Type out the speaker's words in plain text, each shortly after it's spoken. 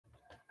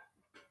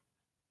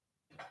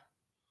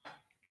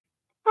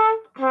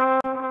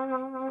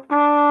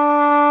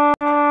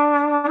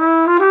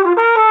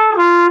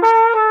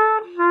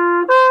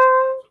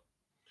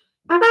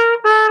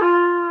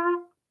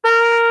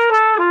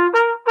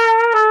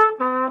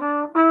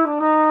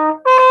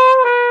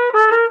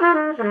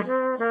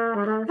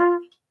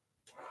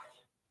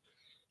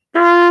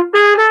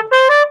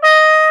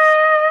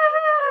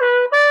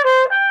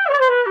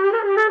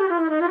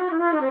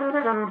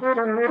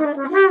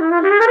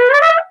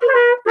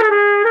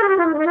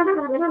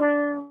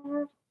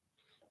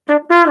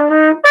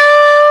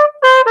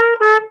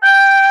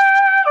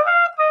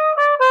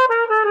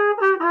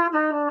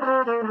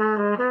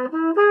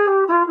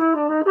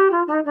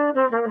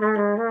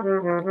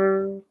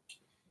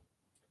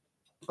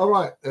All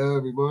right,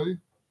 everybody.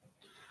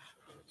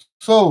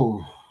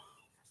 So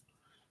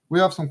we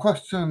have some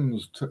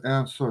questions to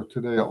answer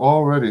today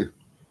already.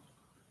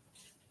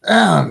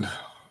 And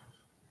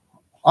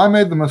I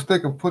made the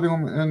mistake of putting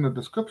them in the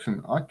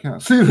description. I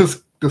can't see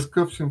this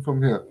description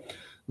from here.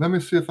 Let me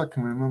see if I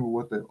can remember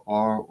what they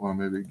are or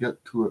maybe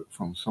get to it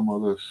from some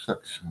other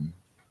section.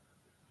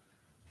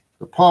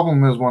 The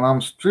problem is when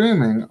I'm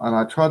streaming and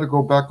I try to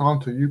go back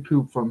onto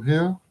YouTube from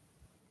here,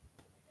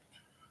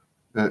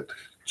 it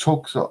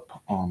chokes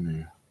up on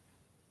me.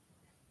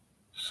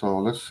 So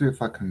let's see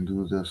if I can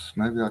do this.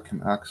 Maybe I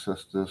can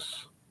access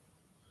this.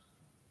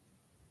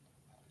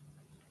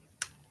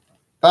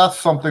 That's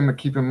something to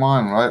keep in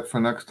mind, right, for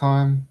next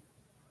time.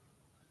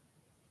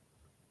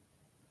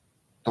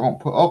 Don't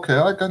put, okay,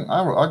 I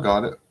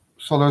got it.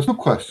 So there's two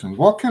questions.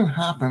 What can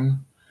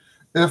happen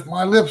if to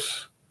my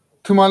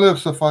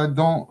lips if I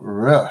don't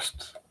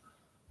rest?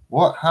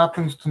 What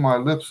happens to my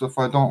lips if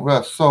I don't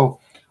rest? So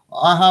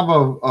I have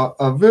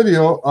a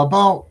video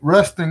about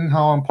resting,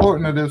 how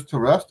important it is to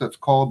rest. It's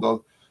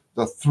called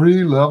the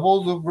 3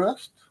 levels of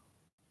rest.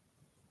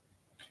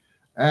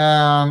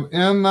 And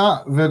in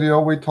that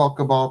video, we talk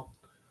about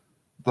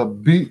the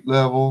beat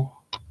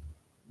level,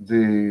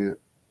 the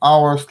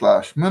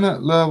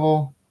hour/minute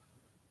level,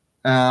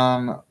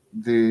 and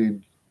the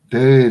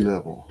day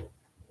level.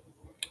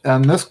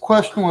 And this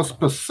question was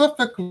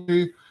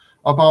specifically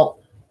about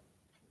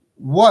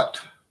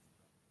what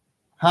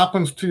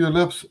happens to your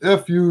lips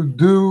if you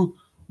do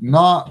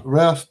not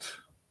rest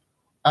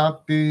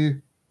at the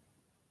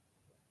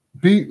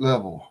beat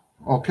level,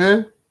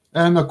 okay?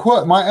 And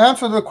my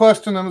answer to the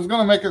question, and it's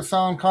going to make it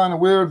sound kind of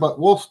weird, but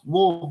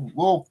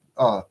we'll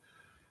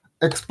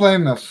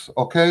explain this,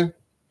 okay?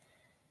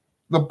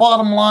 The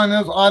bottom line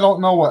is I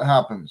don't know what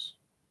happens.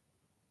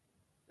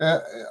 I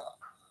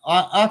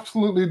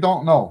absolutely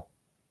don't know.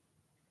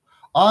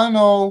 I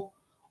know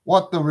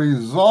what the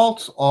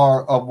results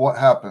are of what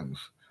happens,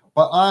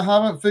 but I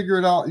haven't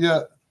figured out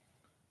yet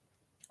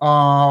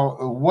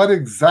what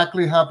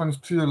exactly happens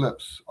to your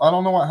lips. I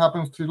don't know what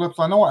happens to your lips.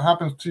 I know what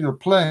happens to your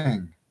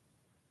playing.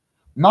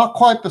 Not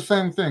quite the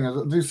same thing.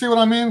 Do you see what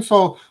I mean?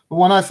 So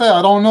when I say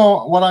I don't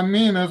know, what I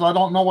mean is I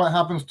don't know what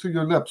happens to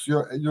your lips.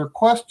 Your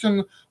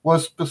question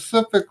was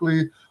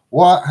specifically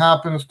what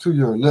happens to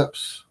your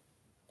lips.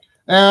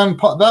 And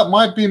that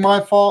might be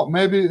my fault.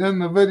 Maybe in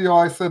the video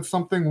I said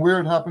something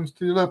weird happens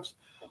to your lips.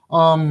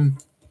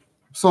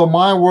 So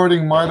my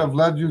wording might have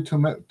led you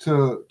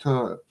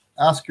to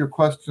ask your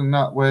question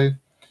that way.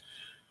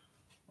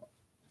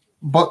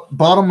 But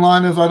bottom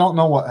line is I don't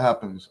know what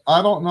happens.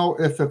 I don't know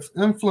if it's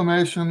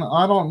inflammation.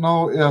 I don't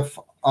know if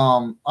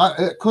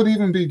it could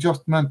even be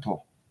just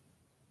mental.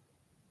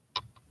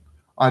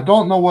 I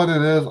don't know what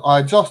it is.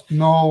 I just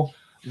know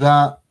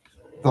that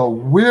the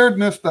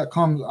weirdness that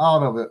comes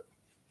out of it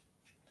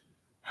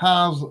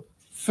has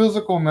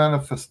physical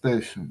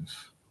manifestations,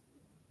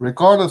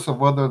 regardless of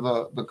whether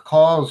the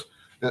cause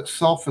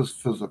itself is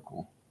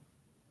physical.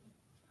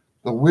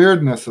 The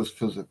weirdness is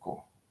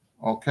physical.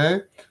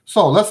 Okay,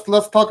 so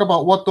let's talk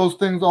about what those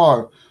things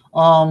are.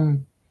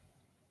 I'm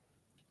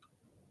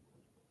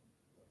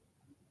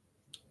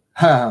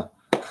trying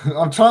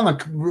to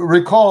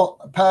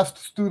recall past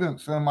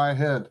students in my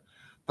head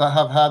that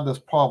have had this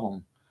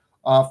problem.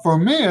 For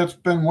me, it's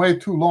been way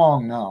too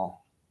long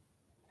now.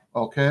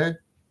 Okay,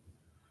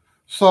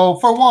 so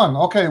for one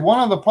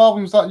of the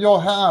problems that you'll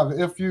have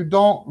if you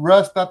don't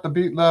rest at the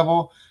beat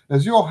level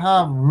is you'll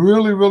have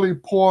really, really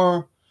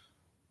poor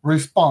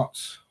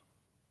response.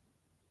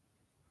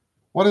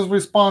 What is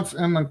response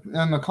in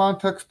the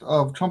context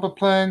of trumpet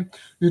playing?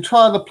 You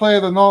try to play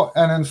the note,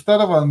 and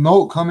instead of a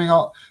note coming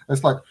out,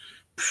 it's like,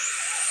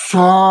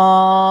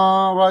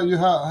 right? You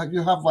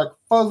have like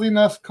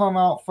fuzziness come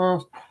out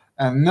first,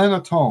 and then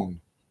a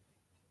tone.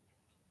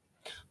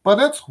 But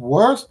it's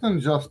worse than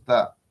just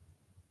that.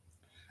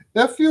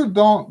 If you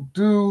don't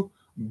do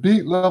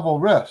beat level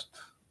rest,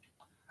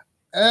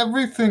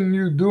 everything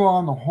you do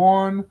on the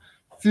horn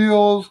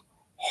feels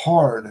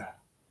hard.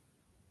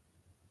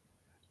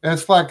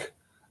 It's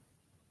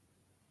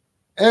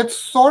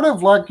sort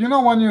of like,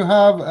 when you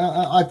have,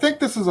 I think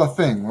this is a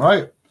thing,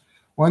 right?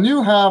 When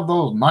you have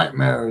those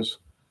nightmares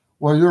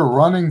where you're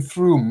running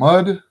through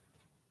mud,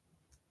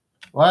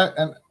 right?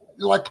 And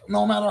like,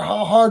 no matter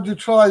how hard you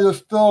try, you're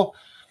still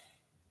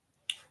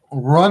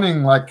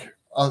running like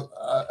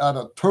at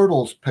a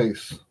turtle's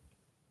pace,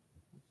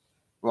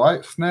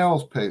 right?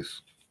 Snail's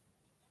pace.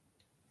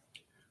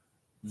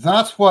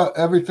 That's what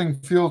everything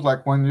feels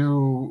like when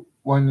you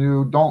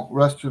don't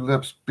rest your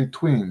lips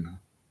between.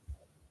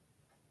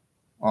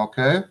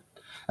 Okay?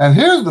 And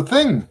here's the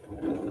thing.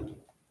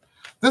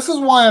 This is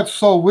why it's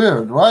so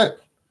weird, right?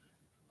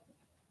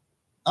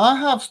 I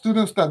have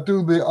students that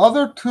do the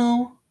other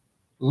 2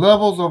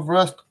 levels of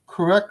rest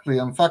correctly.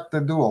 In fact, they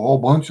do a whole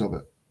bunch of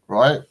it,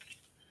 right?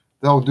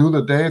 They'll do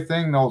the day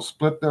thing. They'll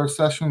split their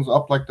sessions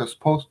up like they're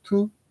supposed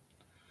to.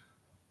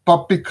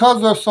 But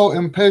because they're so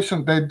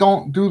impatient, they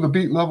don't do the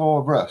beat level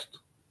of rest.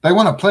 They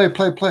want to play,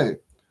 play, play.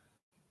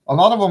 A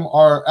lot of them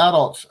are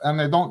adults, and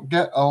they don't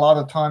get a lot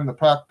of time to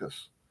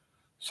practice.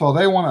 So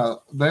they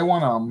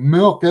wanna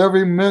milk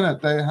every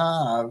minute they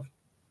have,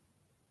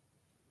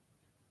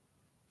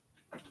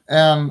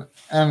 and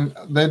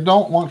they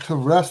don't want to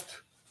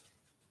rest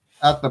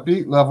at the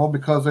beat level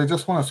because they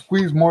just want to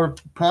squeeze more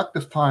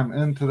practice time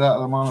into that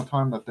amount of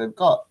time that they've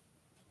got.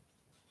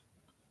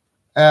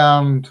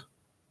 And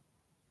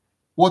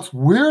what's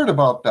weird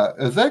about that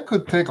is they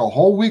could take a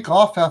whole week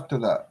off after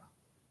that.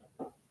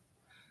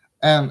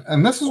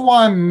 And this is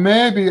why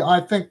maybe I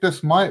think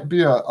this might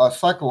be a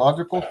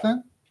psychological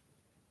thing.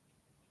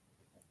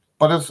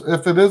 But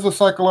if it is a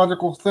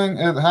psychological thing,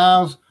 it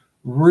has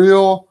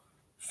real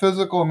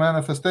physical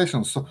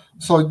manifestations.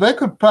 So they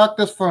could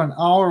practice for an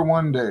hour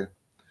one day,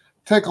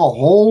 take a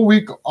whole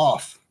week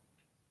off,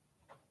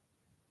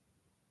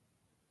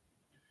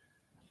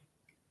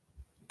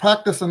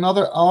 practice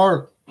another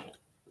hour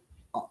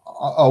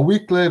a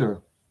week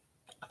later,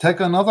 take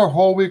another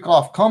whole week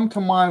off, come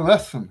to my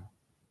lesson.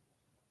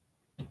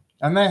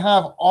 And they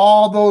have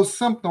all those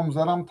symptoms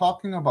that I'm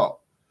talking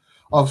about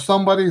of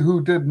somebody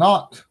who did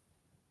not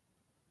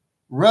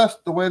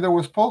rest the way they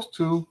were supposed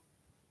to.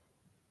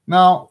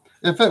 Now,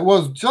 if it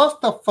was just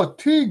a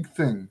fatigue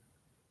thing,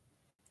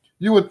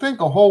 you would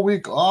think a whole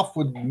week off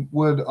would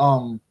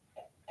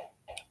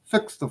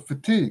fix the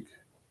fatigue.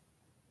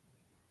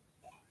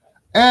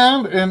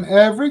 And in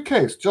every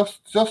case,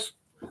 just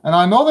and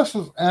I know this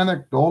is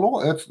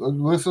anecdotal.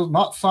 This is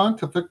not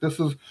scientific. This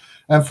is,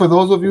 and for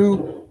those of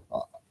you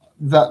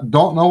that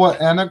don't know what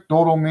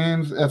anecdotal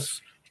means,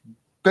 it's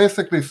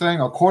basically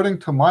saying, according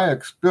to my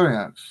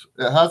experience,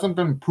 it hasn't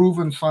been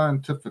proven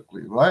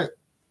scientifically, right?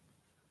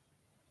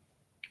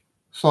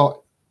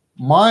 So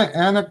my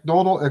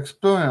anecdotal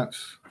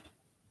experience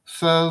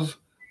says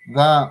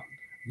that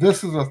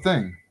this is a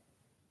thing.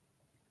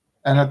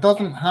 And it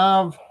doesn't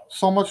have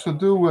so much to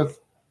do with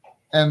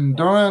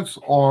endurance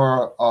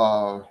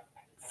or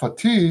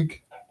fatigue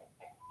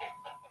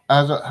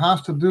as it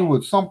has to do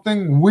with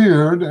something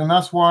weird. And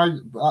that's why,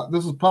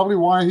 this is probably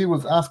why he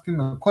was asking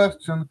the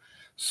question.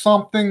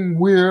 Something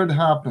weird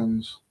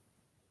happens.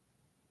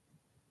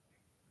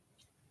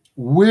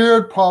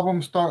 Weird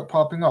problems start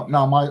popping up.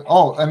 Now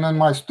and then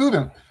my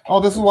student,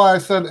 this is why I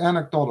said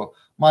anecdotal.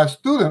 My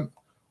student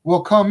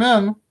will come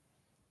in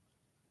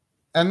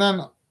and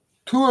then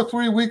 2 or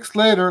 3 weeks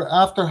later,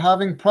 after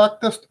having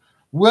practiced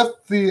with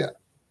the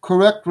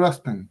correct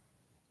resting,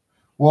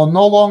 will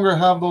no longer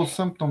have those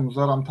symptoms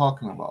that I'm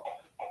talking about.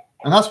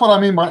 And that's what I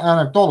mean by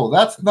anecdotal.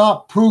 That's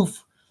not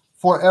proof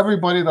for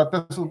everybody that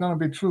this is going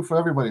to be true for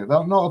everybody.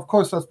 No, of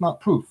course, that's not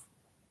proof.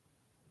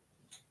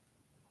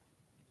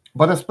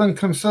 But it's been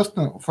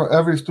consistent for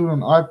every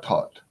student I've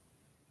taught.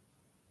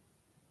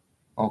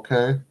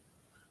 Okay?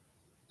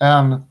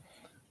 And,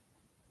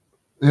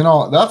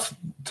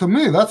 to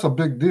me, that's a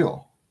big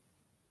deal.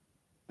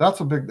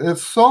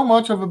 It's so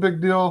much of a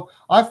big deal.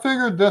 I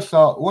figured this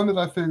out. When did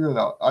I figure it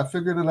out? I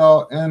figured it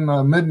out in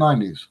the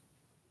mid-90s.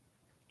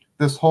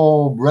 This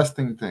whole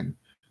resting thing.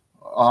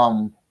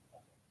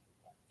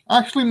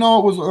 Actually, no,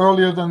 it was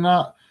earlier than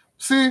that.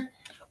 See,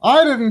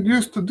 I didn't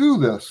used to do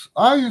this.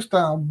 I used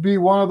to be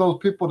one of those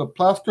people that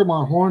plaster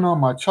my horn on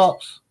my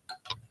chops.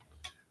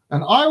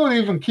 And I would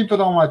even keep it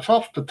on my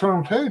chops to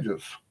turn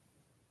pages.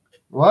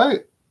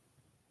 Right?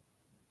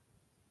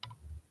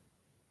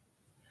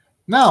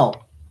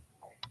 Now,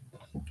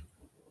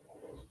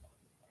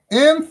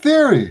 in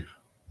theory,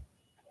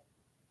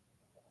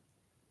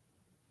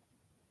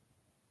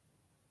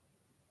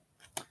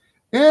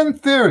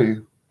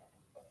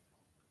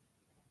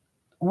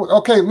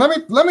 okay,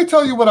 let me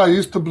tell you what I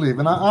used to believe,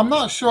 and I'm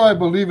not sure I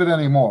believe it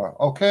anymore.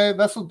 Okay,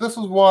 this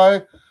is why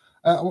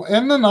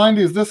in the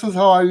 90s, this is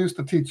how I used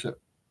to teach it.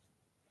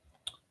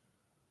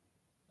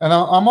 And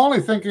I'm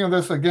only thinking of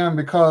this again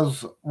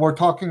because we're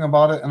talking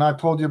about it, and I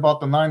told you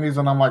about the 90s,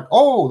 and I'm like,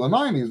 oh, the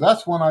 90s,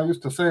 that's when I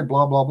used to say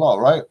blah, blah, blah,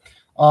 right?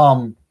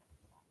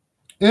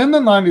 In the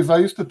 90s, I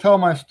used to tell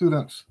my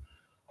students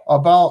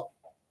about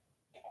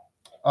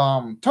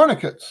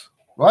tourniquets,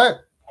 right?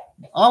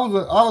 I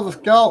was a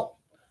scout,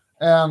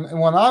 and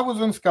when I was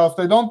in scouts,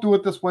 they don't do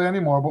it this way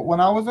anymore, but when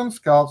I was in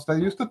scouts, they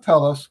used to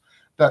tell us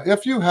that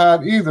if you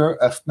had either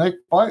a snake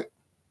bite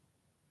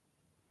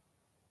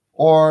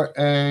or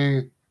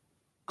a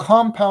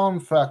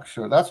compound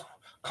fracture,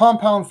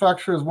 compound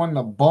fracture is when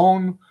the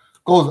bone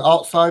goes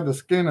outside the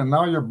skin and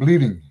now you're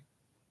bleeding,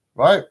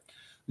 right?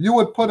 You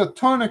would put a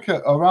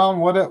tourniquet around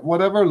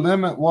whatever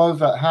limb it was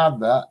that had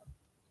that,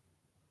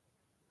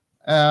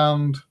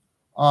 and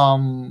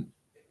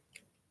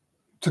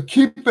to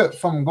keep it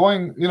from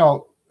going,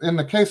 in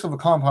the case of a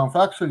compound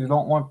fracture, you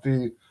don't want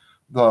the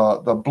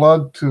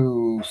blood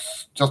to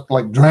just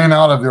like drain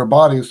out of your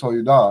body so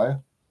you die,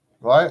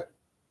 right?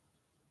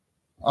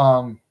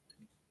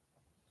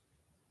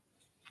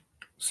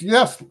 So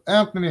yes,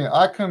 Anthony,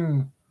 I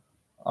can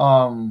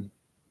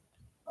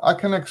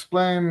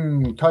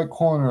explain tight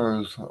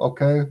corners.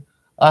 Okay,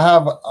 I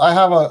have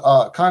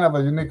a kind of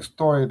a unique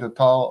story to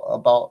tell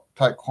about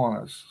tight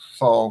corners.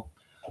 So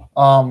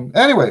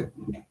anyway,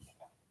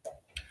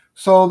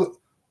 so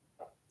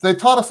they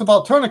taught us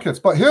about tourniquets.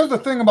 But here's the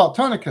thing about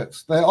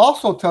tourniquets: they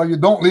also tell you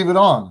don't leave it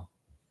on.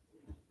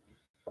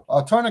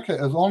 a tourniquet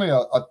is only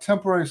a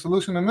temporary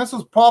solution. And this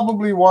is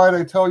probably why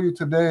they tell you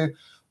today,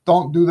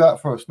 don't do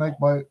that for a snake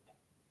bite.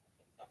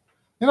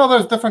 You know,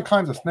 there's different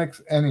kinds of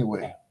snakes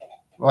anyway,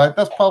 right?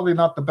 That's probably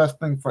not the best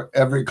thing for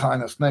every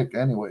kind of snake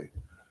anyway,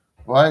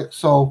 right?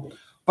 So,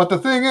 but the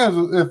thing is,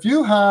 if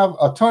you have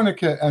a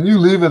tourniquet and you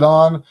leave it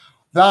on,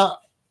 that,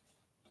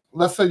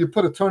 let's say you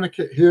put a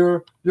tourniquet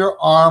here, your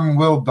arm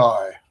will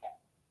die,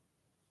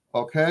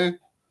 okay?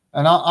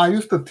 And I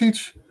used to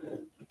teach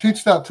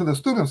that to the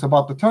students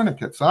about the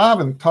tourniquets. I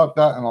haven't taught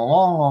that in a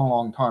long, long,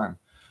 long time.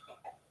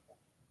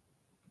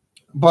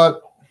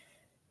 But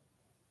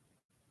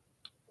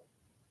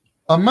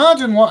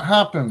imagine what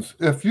happens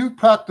if you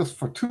practice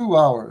for 2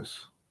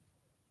 hours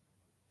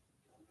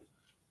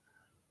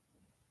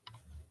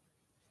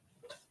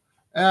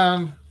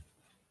and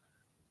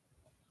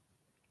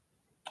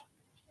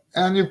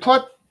you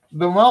put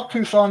the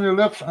mouthpiece on your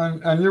lips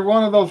and you're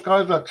one of those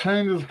guys that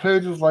changes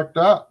pages like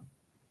that,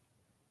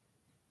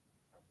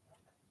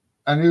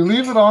 and you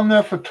leave it on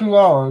there for 2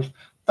 hours.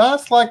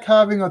 That's like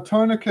having a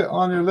tourniquet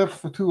on your lips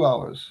for 2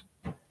 hours.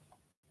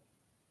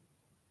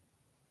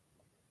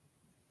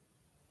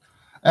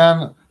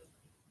 And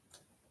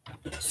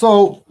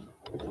so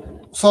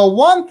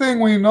one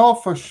thing we know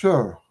for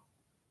sure,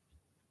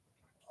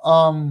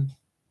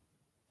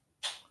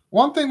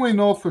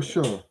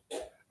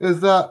 is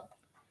that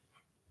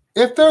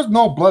if there's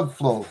no blood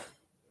flow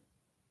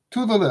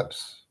to the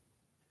lips,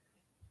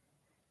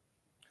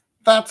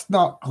 that's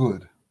not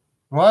good,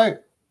 right?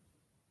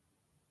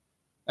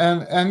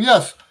 And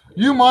yes,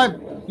 you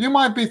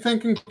might be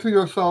thinking to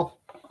yourself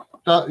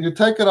that you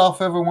take it off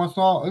every once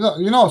in a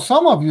while. You know,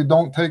 some of you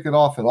don't take it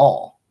off at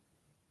all,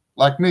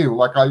 like me.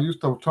 Like I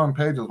used to turn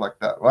pages like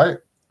that, right?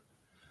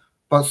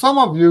 But some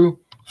of you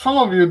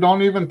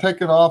don't even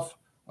take it off,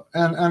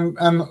 and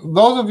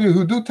those of you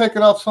who do take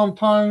it off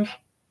sometimes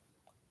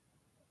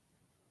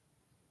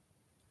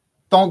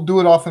don't do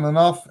it often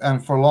enough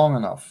and for long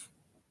enough.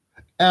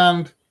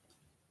 And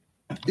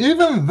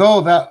even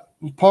though that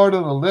part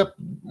of the lip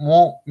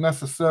won't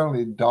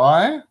necessarily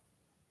die,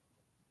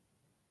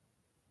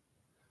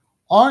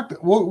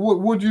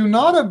 would you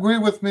not agree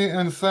with me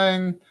in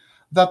saying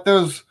that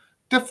there's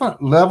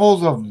different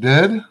levels of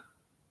dead,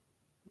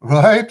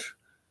 right?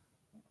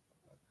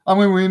 I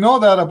mean, we know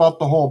that about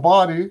the whole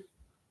body.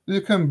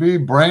 You can be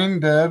brain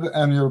dead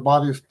and your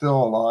body's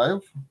still alive,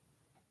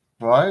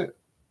 right?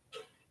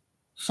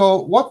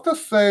 So what's to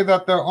say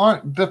that there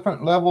aren't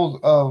different levels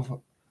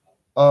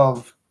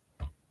of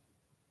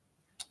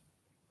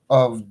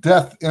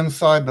death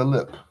inside the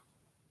lip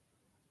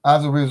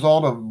as a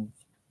result of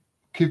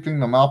keeping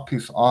the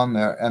mouthpiece on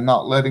there and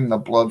not letting the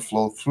blood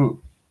flow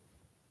through?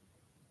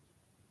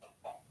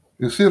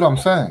 You see what I'm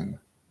saying?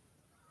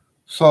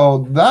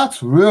 So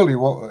that's really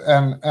what,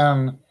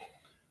 and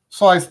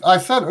so I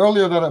said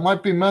earlier that it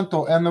might be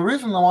mental, and the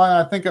reason why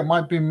I think it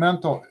might be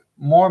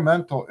more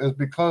mental, is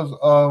because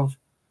of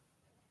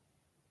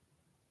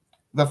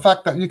the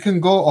fact that you can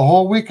go a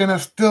whole week and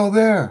it's still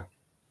there.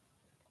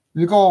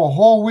 You go a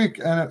whole week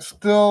and it's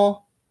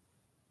still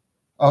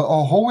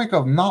a whole week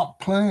of not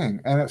playing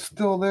and it's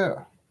still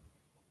there.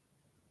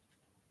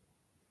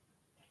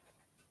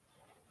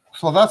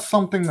 So that's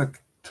something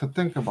to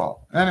think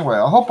about. Anyway,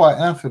 I hope I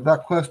answered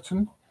that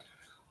question.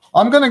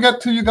 I'm going to get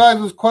to you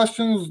guys'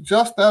 questions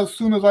just as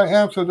soon as I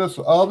answer this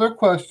other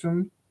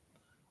question.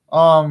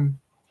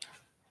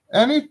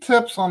 Any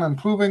tips on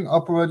improving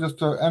upper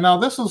register? And now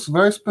this is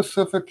very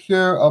specific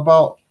here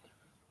about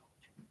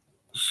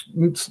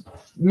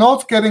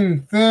notes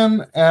getting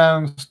thin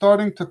and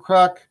starting to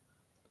crack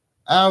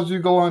as you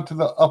go into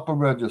the upper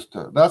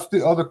register. That's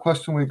the other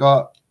question we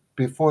got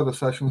before the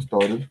session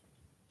started.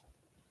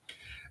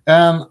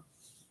 And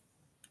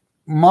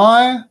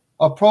my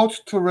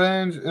approach to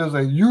range is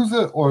a use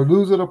it or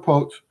lose it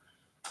approach.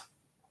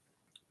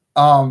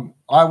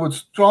 I would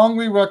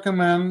strongly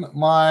recommend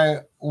my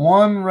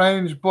One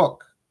Range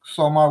book.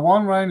 So my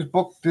One Range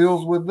book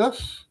deals with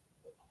this.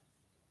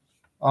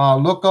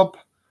 Look up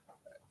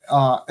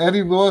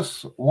Eddie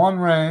Lewis One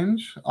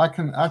Range. I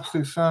can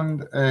actually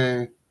send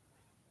a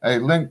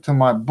link to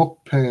my book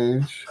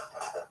page.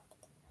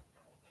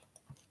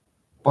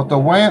 But the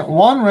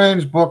One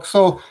Range book.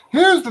 So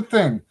here's the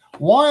thing.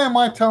 Why am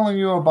I telling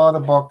you about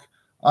a book?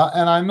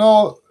 And I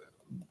know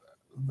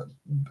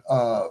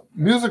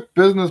music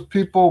business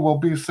people will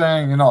be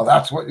saying, you know,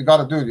 that's what you got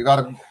to do. You got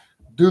to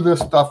do this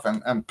stuff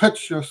and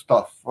pitch your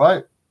stuff,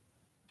 right?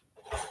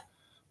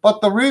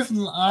 But the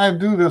reason I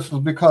do this is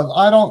because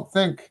I don't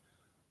think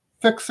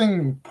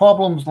fixing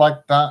problems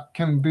like that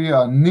can be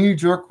a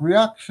knee-jerk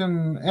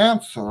reaction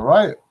answer,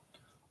 right?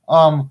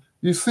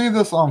 You see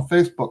this on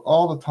Facebook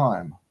all the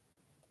time.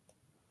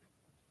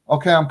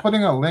 Okay, I'm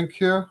putting a link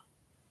here.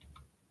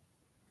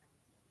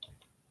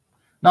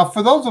 Now,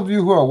 for those of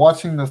you who are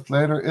watching this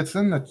later, it's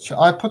in the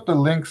I put the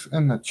links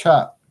in the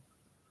chat.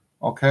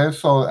 Okay,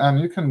 so, and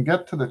you can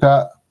get to the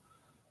chat.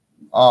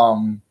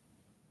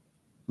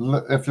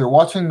 If you're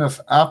watching this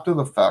after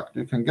the fact,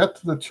 you can get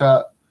to the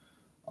chat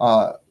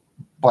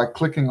by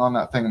clicking on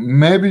that thing.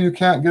 Maybe you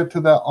can't get to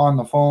that on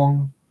the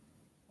phone.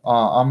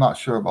 I'm not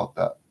sure about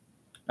that.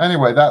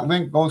 Anyway, that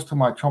link goes to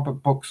my Trumpet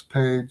Books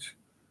page.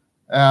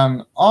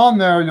 And on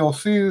there, you'll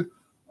see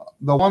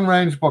the One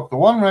Range book. The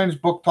One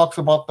Range book talks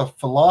about the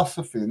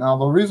philosophy. Now,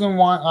 the reason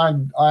why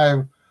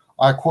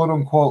I quote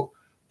unquote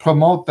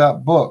promote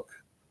that book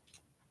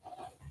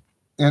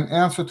in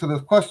answer to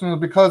this question is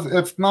because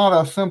it's not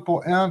a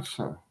simple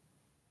answer.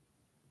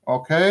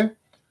 Okay?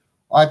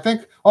 I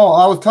think,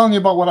 I was telling you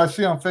about what I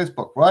see on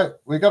Facebook, right?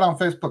 We got on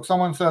Facebook,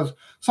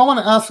 someone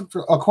asks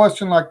a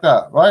question like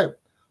that, right?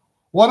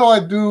 What do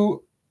I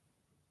do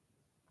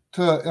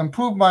to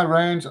improve my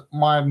range?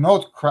 My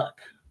notes crack.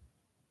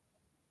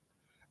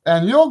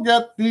 And you'll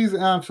get these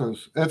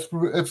answers. It's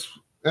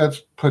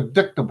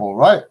predictable,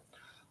 right?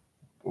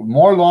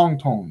 More long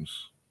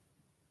tones,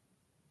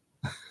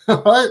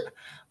 right?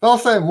 They'll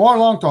say more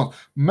long tones.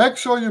 Make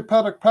sure you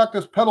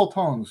practice pedal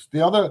tones.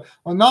 Now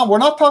we're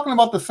not talking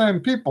about the same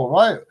people,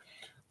 right?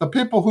 The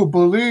people who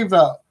believe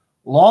that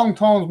long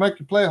tones make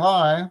you play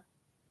high,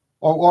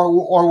 or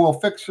will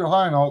fix your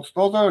high notes.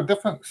 Those are a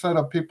different set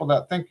of people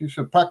that think you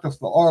should practice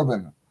the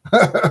Arban,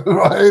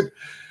 right?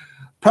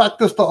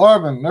 Practice the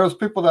Arban. There's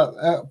people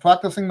that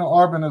practicing the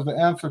Arban is the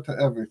answer to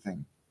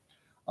everything.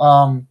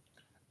 And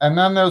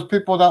then there's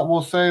people that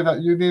will say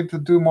that you need to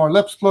do more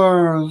lip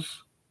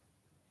slurs.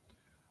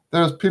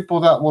 There's people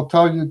that will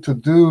tell you to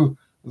do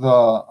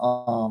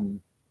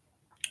the,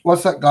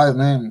 what's that guy's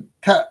name?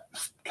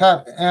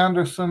 Cat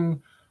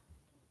Anderson,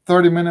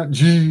 30-minute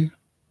G,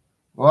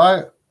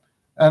 right?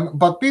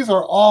 But these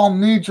are all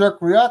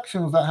knee-jerk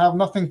reactions that have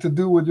nothing to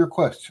do with your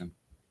question.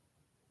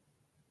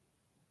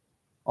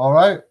 All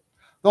right?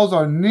 Those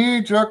are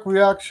knee-jerk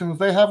reactions.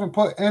 They haven't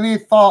put any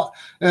thought.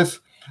 This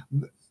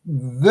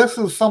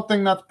is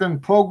something that's been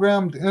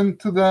programmed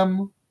into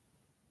them.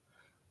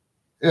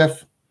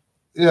 If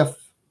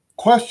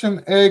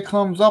question A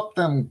comes up,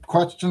 then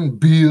question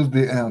B is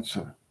the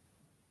answer.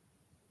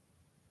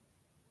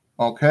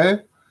 Okay?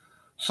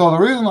 So the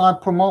reason I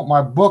promote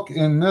my book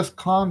in this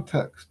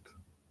context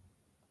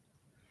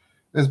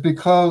is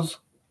because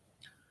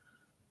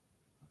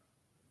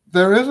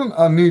there isn't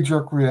a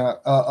knee-jerk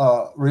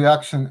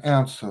reaction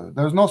answer.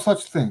 There's no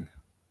such thing.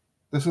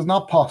 This is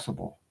not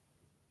possible.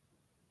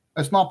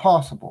 It's not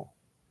possible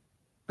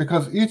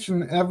because each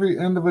and every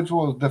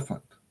individual is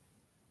different.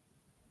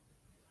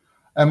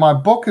 And my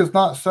book is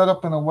not set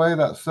up in a way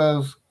that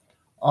says,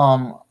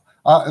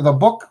 the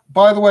book,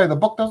 by the way, the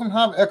book doesn't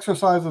have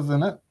exercises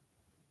in it.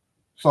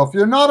 So if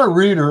you're not a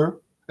reader,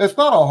 it's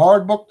not a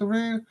hard book to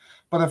read,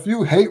 but if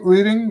you hate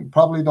reading, you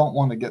probably don't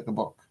want to get the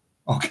book.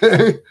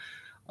 Okay?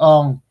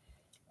 And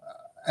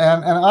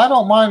I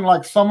don't mind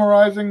like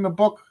summarizing the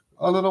book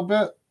a little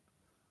bit.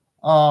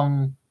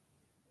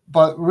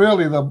 But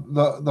really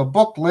the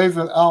book lays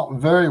it out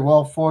very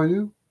well for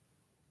you.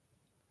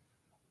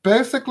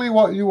 Basically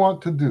what you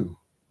want to do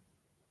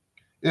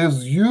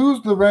is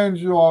use the range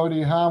you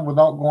already have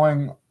without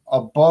going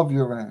above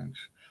your range.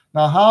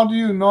 Now, how do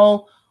you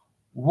know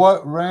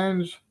what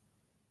range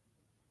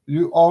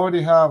you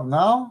already have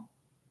now?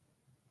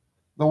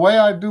 The way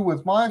I do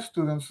with my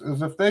students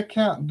is if they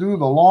can't do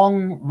the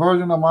long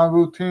version of my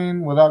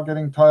routine without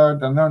getting tired,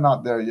 then they're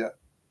not there yet.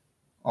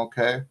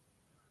 Okay?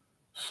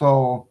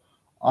 So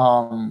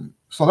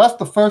that's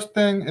the first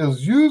thing,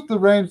 is use the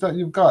range that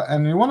you've got.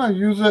 And you want to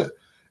use it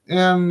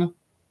in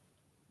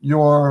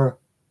your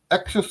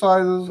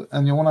exercises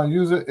and you want to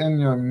use it in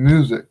your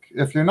music.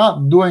 If you're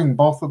not doing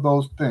both of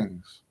those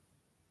things,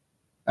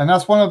 and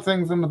that's one of the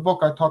things in the book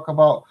I talk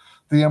about,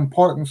 the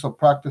importance of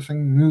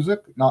practicing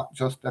music, not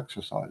just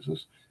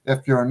exercises.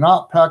 If you're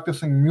not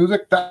practicing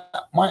music, that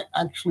might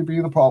actually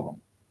be the problem.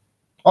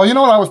 Oh, you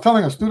know what I was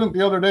telling a student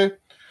the other day?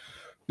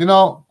 You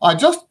know, I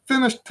just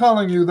finished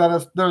telling you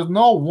that there's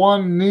no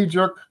one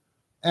knee-jerk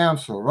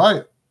answer,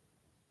 right?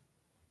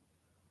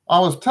 I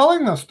was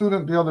telling a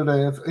student the other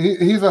day,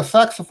 he's a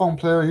saxophone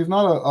player. He's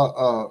not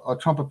a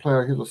trumpet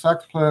player. He's a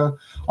sax player.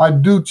 I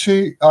do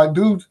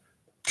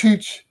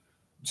teach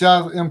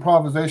jazz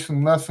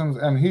improvisation lessons,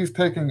 and he's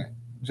taking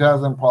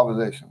jazz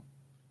improvisation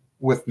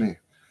with me.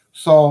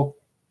 So,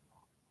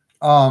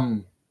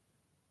 and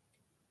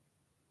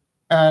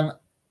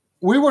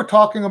we were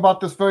talking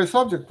about this very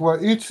subject,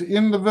 where each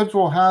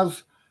individual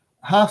has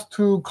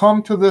to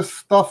come to this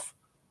stuff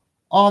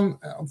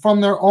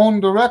from their own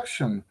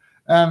direction.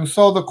 And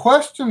so the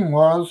question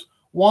was,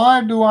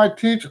 why do I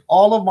teach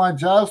all of my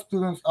jazz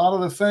students out of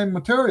the same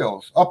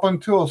materials up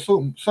until a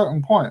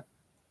certain point?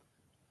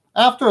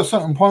 After a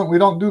certain point, we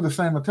don't do the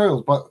same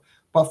materials, but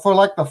for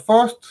like the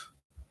first,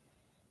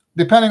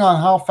 depending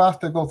on how fast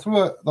they go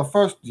through it, the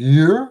first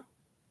year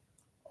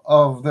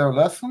of their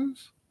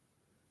lessons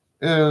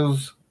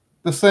is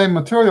the same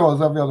material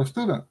as every other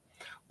student.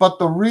 But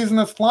the reason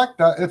it's like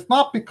that, it's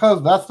not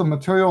because that's the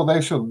material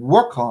they should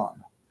work on.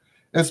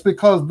 It's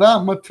because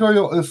that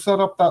material is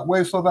set up that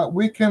way so that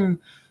we can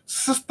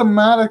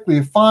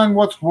systematically find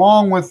what's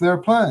wrong with their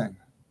playing.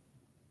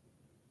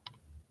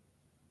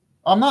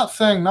 I'm not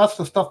saying that's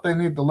the stuff they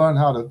need to learn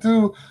how to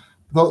do.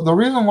 The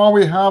reason why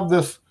we have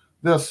this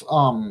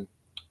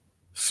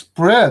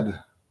spread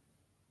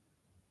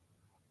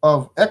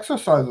of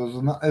exercises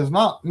is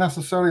not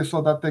necessarily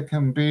so that they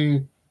can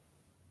be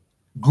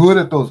good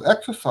at those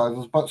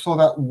exercises, but so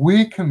that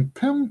we can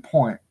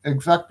pinpoint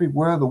exactly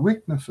where the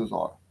weaknesses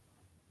are.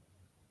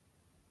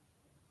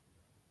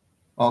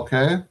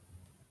 Okay?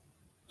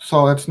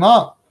 So it's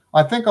not,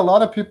 I think a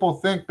lot of people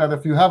think that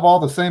if you have all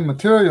the same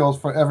materials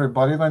for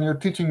everybody, then you're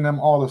teaching them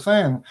all the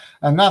same.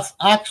 And that's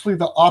actually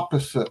the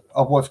opposite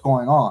of what's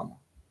going on.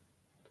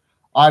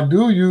 I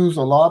do use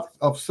a lot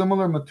of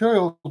similar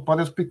materials, but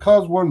it's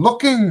because we're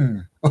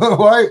looking,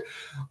 right?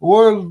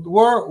 We're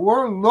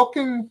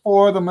looking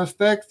for the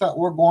mistakes that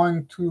we're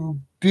going to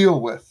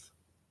deal with.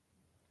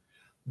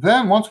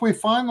 Then once we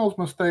find those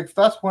mistakes,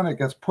 that's when it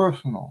gets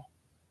personal.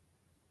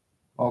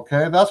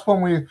 Okay, that's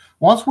when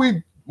once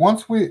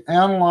we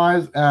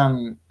analyze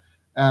and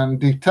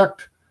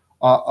detect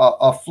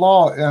a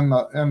flaw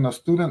in the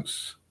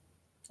student's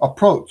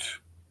approach,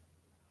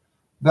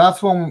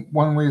 that's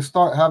when we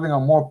start having a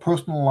more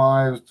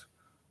personalized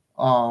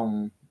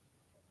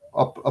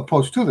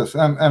approach to this.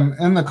 And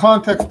in the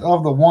context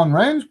of the One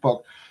Range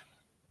book,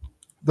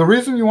 the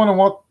reason you want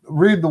to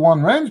read the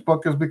One Range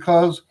book is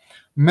because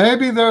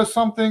maybe there's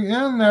something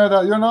in there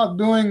that you're not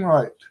doing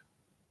right.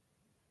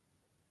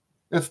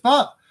 It's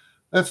not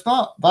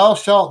thou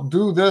shalt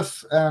do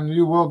this and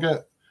you will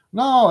get.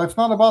 No, it's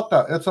not about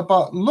that. It's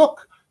about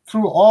look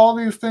through all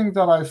these things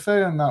that I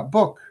say in that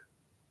book.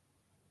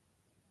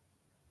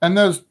 And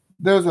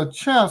there's a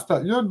chance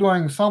that you're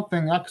doing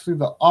something actually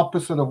the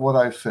opposite of what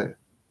I say.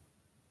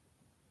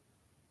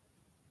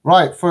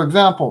 Right. For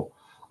example,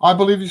 I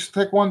believe you should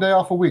take 1 day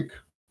off a week.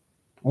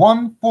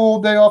 1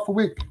 full day off a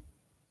week.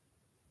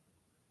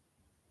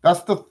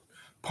 That's the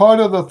part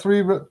of the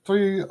three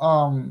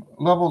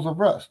levels of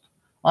rest.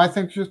 I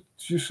think you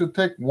should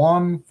take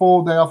 1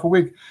 full day off a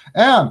week.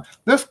 And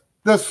this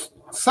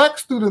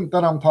sax student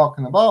that I'm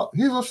talking about,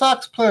 he's a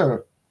sax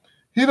player.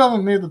 He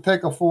doesn't need to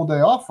take a full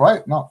day off,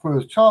 right? Not for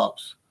his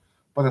chops.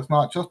 But it's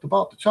not just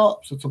about the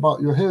chops. It's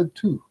about your head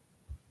too.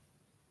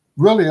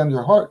 Really, and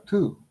your heart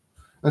too.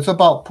 It's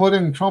about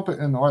putting trumpet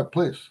in the right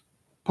place.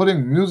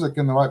 Putting music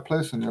in the right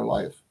place in your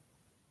life.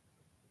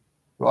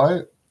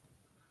 Right?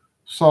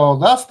 So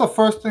that's the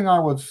first thing I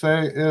would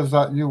say is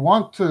that you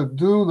want to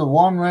do the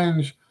One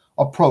Range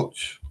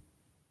approach.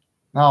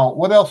 Now,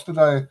 what else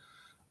the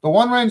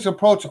One Range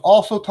approach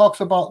also talks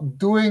about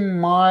doing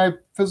my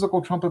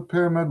physical trumpet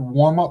pyramid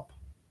warm-up.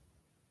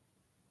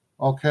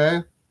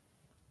 Okay?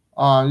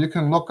 You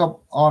can look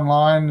up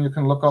online, you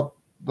can look up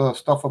the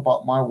stuff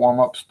about my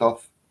warm-up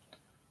stuff.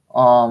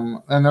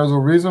 And there's a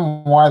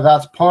reason why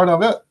that's part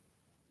of it.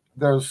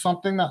 There's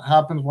something that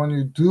happens when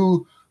you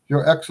do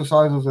your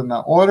exercises in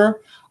that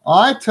order.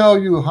 I tell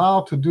you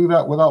how to do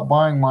that without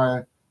buying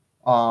my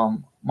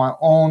own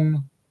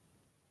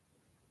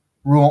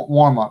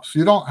warm-ups.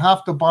 You don't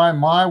have to buy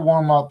my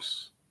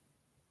warm-ups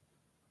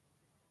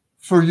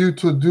for you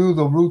to do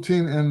the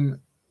routine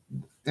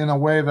in a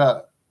way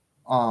that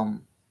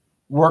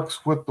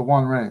works with the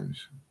One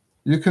Range.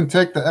 You can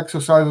take the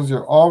exercises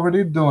you're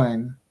already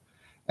doing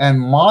and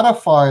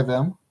modify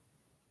them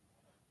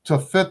to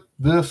fit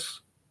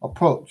this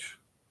approach.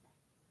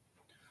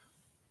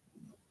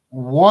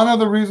 One of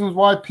the reasons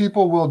why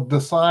people will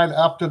decide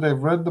after they've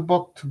read the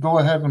book to go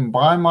ahead and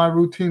buy my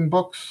routine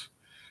books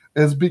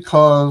is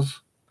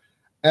because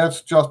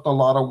it's just a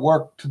lot of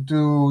work to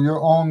do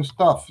your own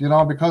stuff,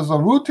 because the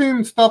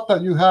routine stuff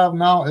that you have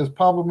now is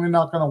probably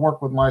not going to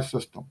work with my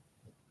system.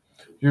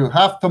 You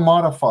have to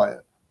modify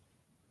it.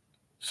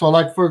 So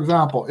like, for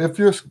example, if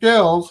your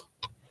scales,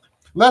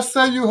 let's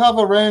say you have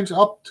a range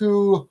up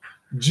to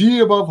G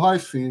above high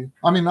C.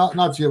 I mean,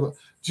 not G above,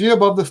 G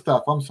above the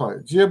staff. I'm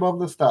sorry, G above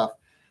the staff.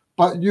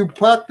 But you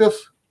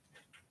practice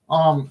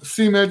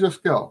C major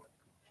scale.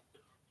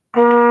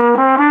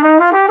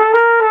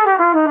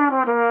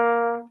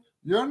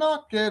 You're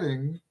not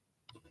getting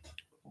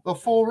the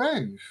full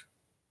range.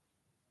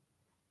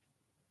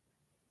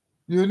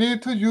 You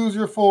need to use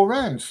your full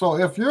range. So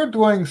if you're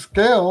doing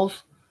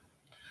scales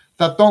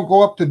that don't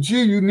go up to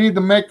G, you need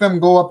to make them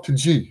go up to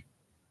G.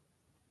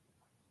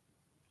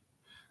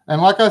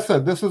 And like I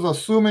said, this is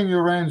assuming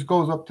your range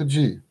goes up to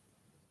G.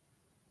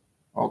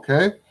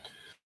 Okay?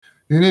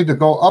 You need to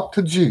go up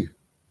to G.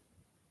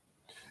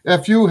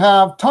 If you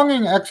have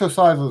tonguing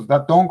exercises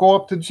that don't go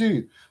up to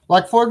G,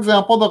 like for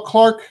example, in the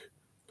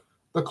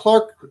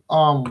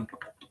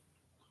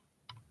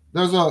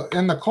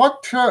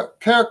Clark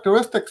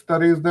characteristic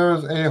studies,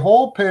 there's a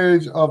whole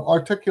page of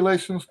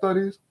articulation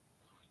studies.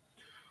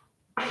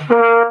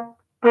 I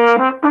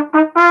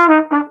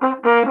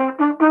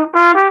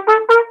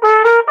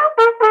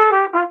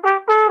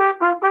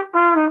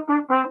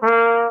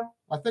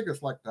think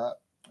it's like that.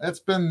 It's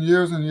been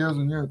years and years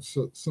and years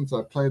since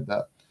I played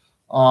that.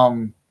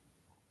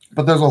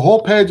 But there's a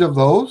whole page of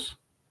those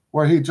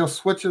where he just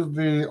switches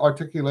the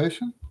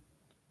articulation.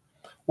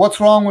 What's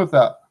wrong with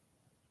that?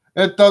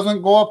 It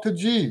doesn't go up to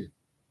G.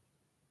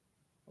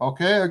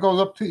 Okay, it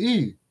goes up to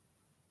E.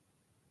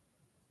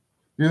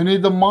 You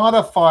need to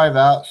modify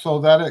that so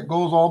that it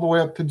goes all the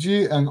way up to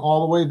G and all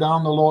the way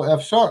down to low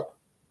F sharp.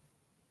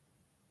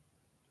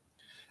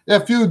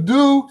 If you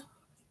do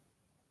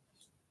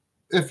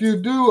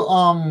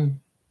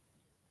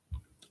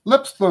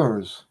lip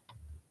slurs,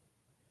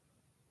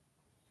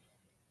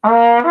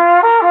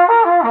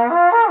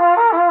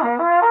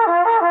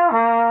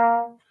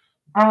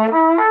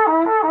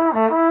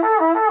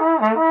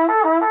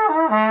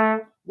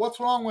 what's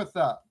wrong with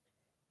that?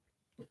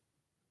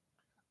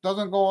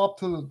 Doesn't go up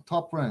to the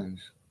top range.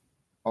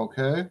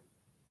 Okay?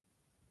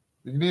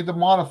 You need to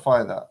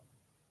modify that.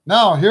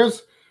 Now,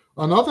 here's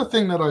another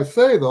thing that I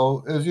say,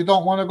 though, is you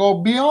don't want to go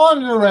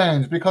beyond your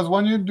range, because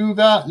when you do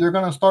that, you're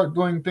going to start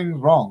doing things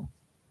wrong.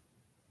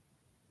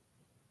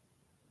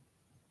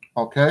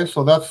 Okay?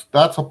 So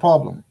that's a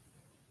problem.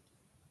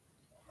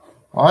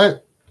 All right?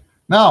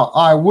 Now,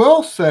 I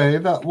will say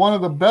that one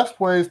of the best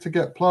ways to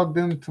get plugged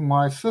into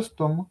my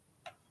system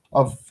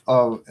of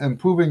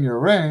improving your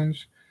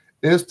range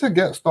is to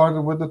get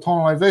started with the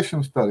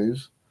tonalization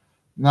studies.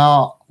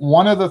 Now,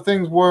 one of the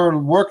things we're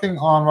working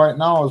on right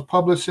now is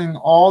publishing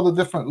all the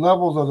different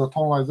levels of the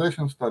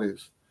tonalization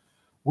studies.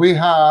 We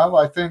have,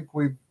 I think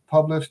we've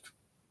published,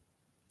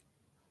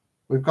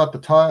 we've got the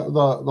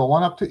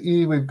one up to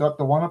E, we've got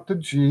the one up to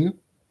G,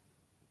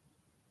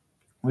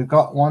 we've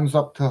got ones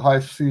up to high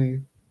C.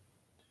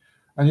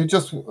 And you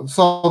just,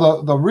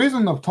 so the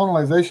reason the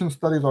tonalization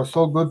studies are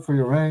so good for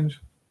your range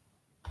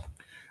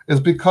is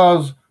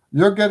because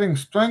you're getting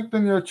strength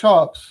in your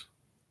chops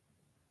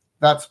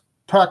that's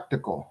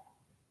practical.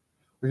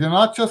 You're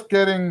not just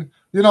getting,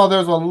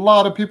 there's a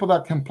lot of people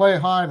that can play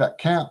high that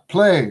can't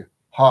play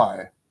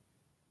high,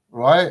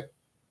 right?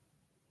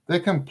 They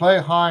can play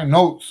high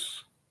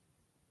notes,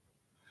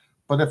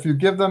 but if you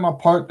give them a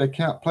part, they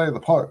can't play the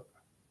part.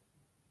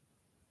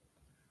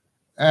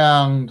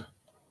 And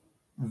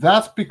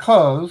that's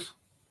because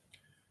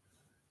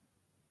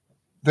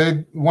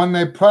when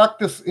they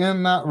practice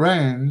in that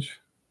range,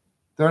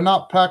 they're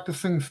not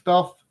practicing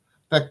stuff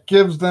that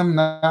gives them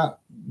that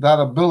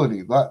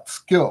ability, that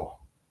skill.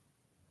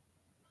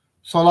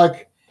 So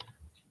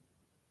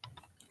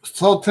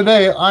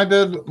today I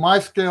did my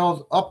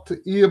scales up to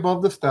E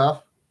above the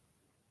staff.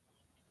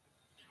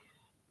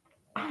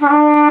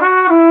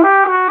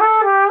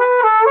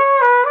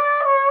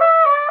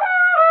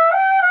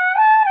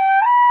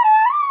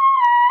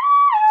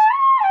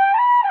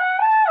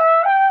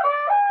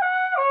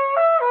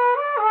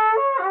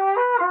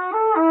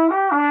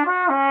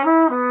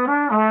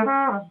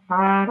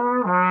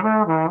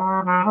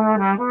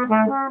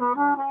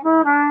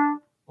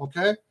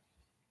 Okay,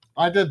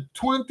 I did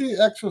 20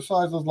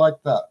 exercises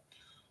like that.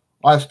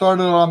 I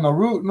started on the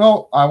root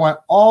note. I went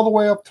all the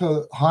way up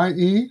to high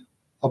E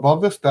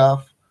above the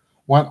staff,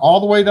 went all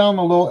the way down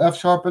to low F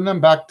sharp, and then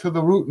back to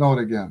the root note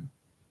again.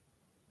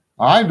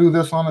 I do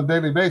this on a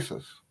daily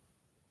basis.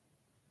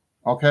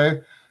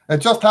 Okay, it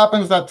just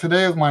happens that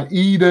today is my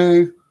E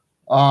day.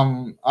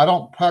 I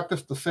don't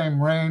practice the same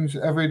range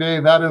every day.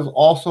 That is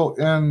also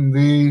in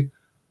the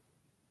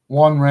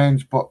one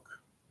range book.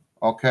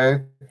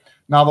 Okay.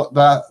 Now,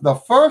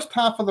 the first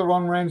half of the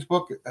One Range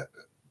book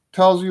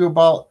tells you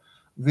about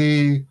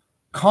the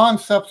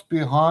concepts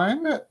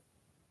behind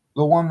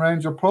the One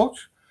Range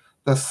approach.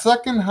 The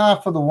second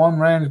half of the One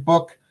Range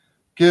book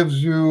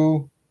gives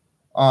you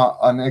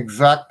an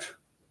exact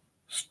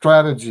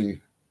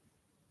strategy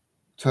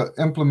to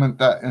implement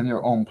that in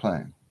your own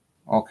playing.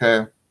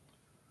 Okay?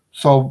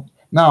 So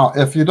now,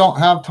 if you don't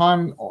have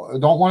time, or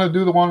don't want to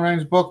do the One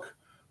Range book,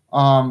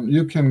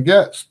 you can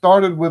get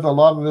started with a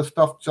lot of this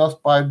stuff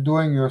just by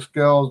doing your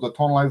scales, the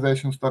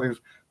tonalization studies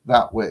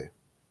that way.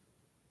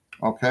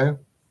 Okay?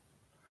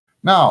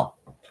 Now,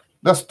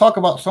 let's talk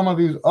about some of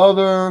these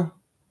other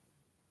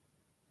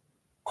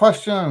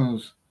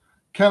questions.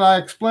 Can I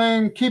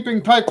explain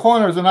keeping tight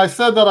corners? And I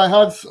said that I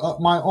had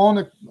my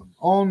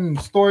own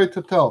story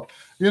to tell.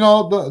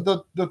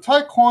 The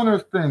tight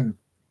corners thing,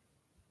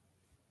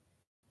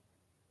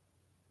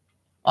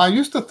 I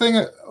used to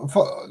think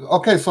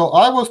okay, so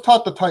I was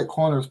taught the tight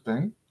corners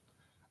thing.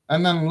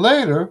 And then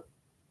later,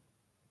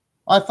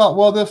 I thought,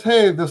 well, this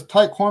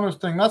tight corners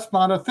thing, that's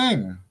not a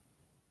thing.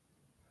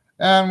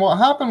 And what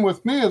happened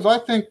with me is I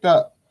think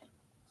that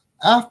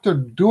after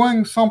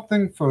doing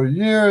something for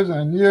years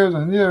and years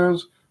and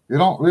years, you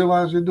don't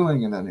realize you're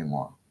doing it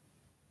anymore.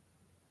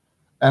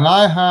 And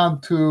I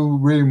had to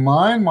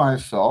remind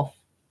myself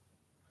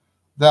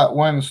that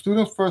when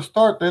students first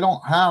start, they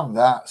don't have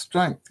that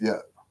strength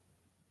yet.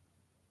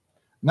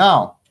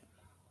 Now,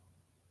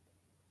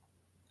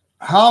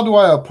 how do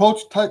I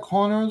approach tight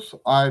corners?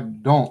 I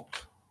don't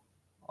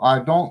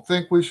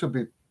think we should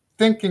be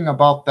thinking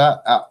about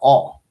that at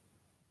all.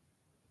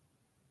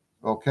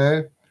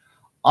 Okay?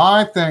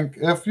 I think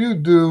if you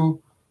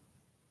do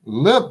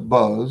lip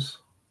buzz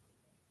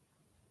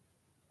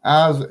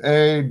as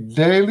a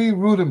daily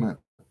rudiment,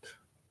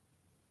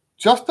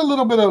 just a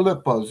little bit of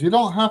lip buzz, you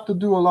don't have to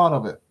do a lot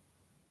of it.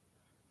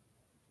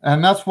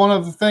 And that's one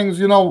of the things,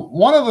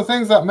 one of the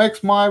things that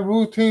makes my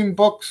routine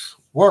books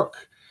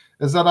work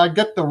is that I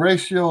get the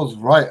ratios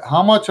right.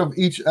 How much of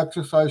each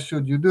exercise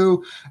should you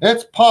do?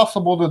 It's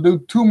possible to do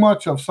too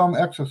much of some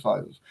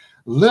exercises.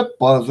 Lip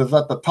buzz is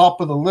at the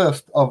top of the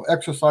list of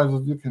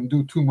exercises you can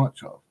do too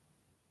much of.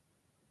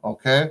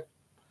 Okay.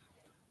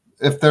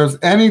 If there's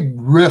any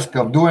risk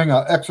of doing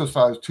an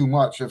exercise too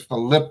much, it's the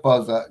lip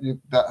buzz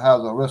that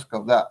has a risk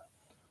of that.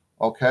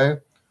 Okay.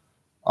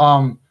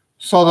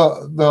 So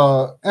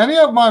the any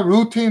of my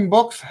routine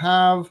books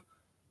have.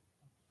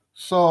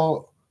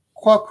 So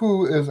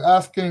Kwaku is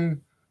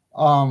asking,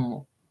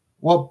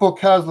 what book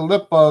has the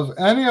lip buzz?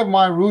 Any of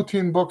my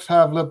routine books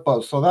have lip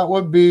buzz. So that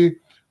would be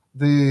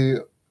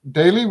the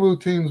Daily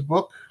Routines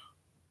book,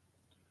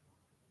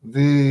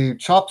 the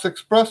Chops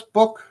Express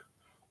book,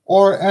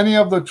 or any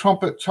of the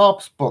Trumpet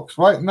Chops books.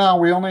 Right now,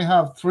 we only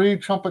have 3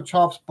 Trumpet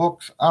Chops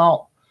books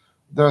out.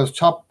 There's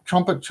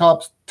Trumpet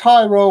Chops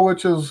Tyro,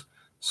 which is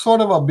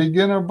sort of a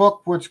beginner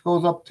book, which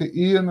goes up to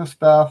E in the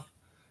staff.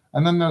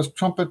 And then there's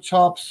Trumpet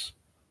Chops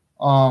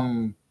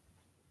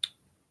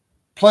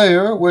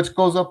Player, which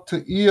goes up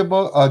to G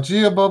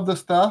above the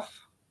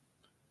staff.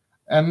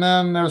 And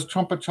then there's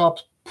Trumpet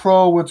Chops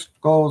Pro, which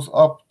goes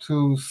up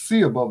to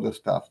C above the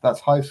staff. That's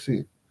high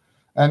C.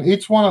 And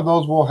each one of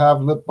those will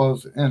have lip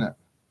buzz in it.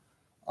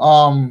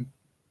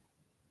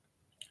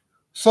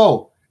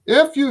 So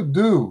if you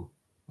do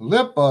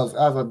lip buzz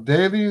as a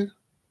daily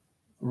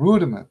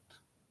rudiment,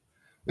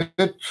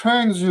 it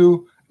trains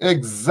you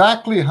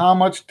exactly how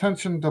much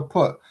tension to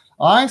put.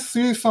 I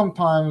see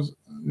sometimes,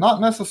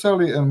 not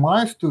necessarily in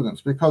my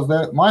students, because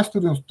my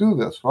students do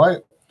this,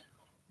 right?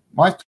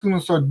 My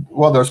students are,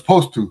 well, they're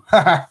supposed to.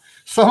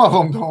 Some of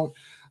them don't.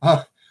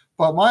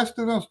 But my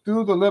students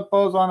do the lip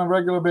buzz on a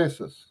regular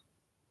basis.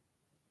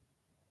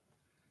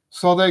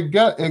 So they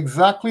get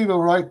exactly the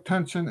right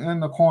tension in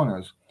the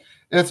corners.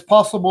 It's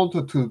possible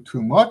to do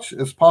too much.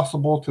 It's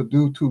possible to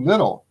do too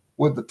little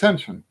with the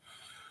tension.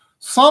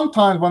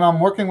 Sometimes when I'm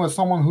working with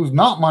someone who's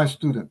not my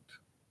student,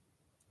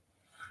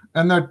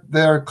 and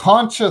they're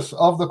conscious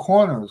of the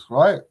corners,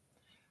 right?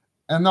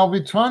 And they'll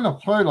be trying to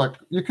play, like,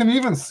 you can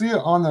even see it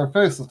on their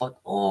face. It's like,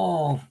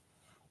 oh,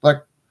 like,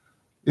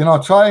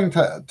 trying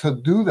to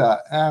do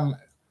that. And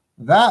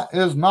that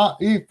is not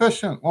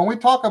efficient. When we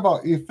talk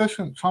about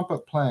efficient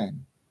trumpet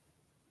playing,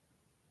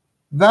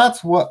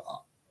 that's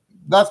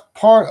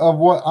part of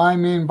what I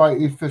mean by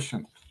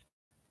efficient.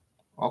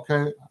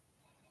 Okay?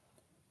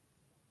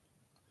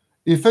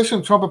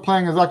 Efficient trumpet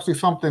playing is actually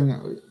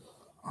something.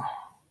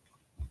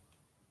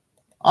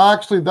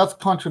 Actually, that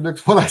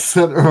contradicts what I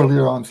said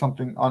earlier on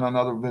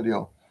another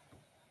video.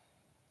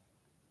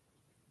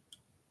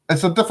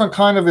 It's a different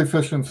kind of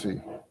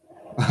efficiency.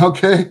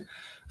 Okay?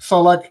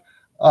 So like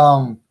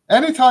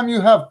anytime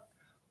you have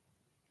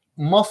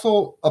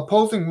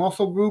opposing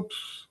muscle groups,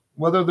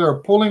 whether they're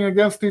pulling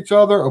against each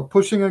other or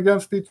pushing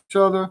against each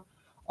other,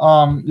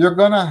 you're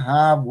going to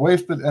have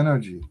wasted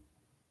energy.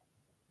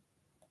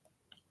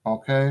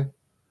 Okay?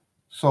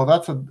 So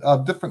that's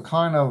a different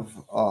kind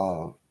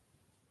of,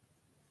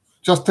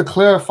 just to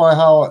clarify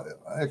how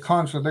it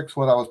contradicts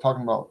what I was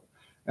talking about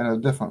in a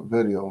different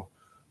video.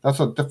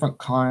 That's a different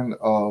kind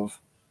of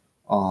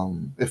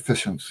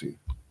efficiency.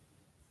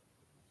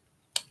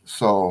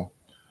 So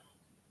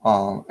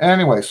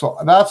anyway, so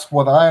that's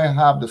what I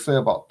have to say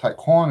about tight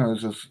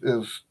corners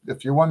is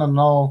if you want to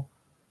know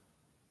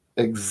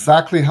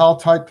exactly how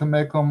tight to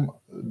make them,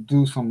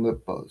 do some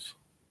lip buzz.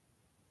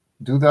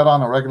 Do that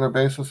on a regular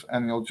basis,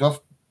 and it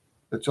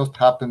just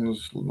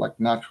happens like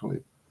naturally.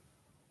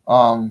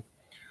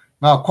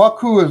 Now,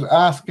 Kwaku is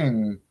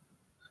asking,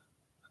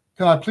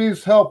 can I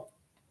please help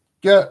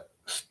get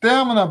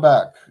stamina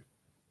back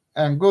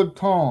and good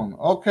tone?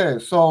 Okay,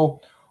 so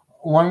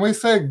when we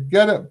say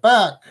get it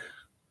back,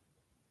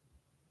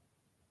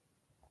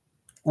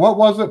 what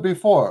was it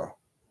before?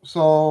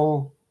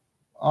 So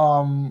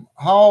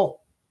how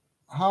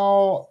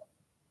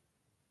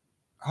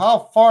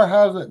far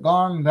has it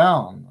gone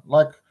down?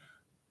 Like,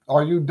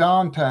 are you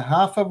down to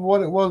half of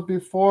what it was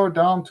before,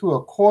 down to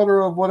a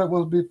quarter of what it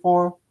was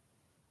before?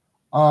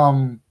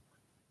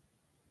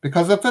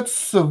 Because if it's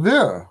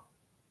severe,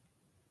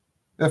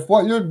 if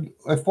what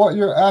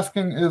you're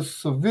asking is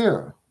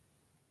severe,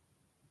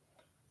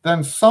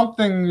 then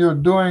something you're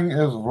doing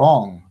is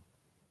wrong.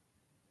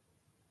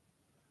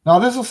 Now,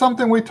 this is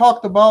something we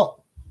talked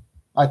about,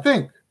 I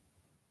think.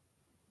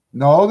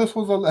 No, this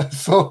was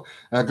so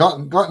I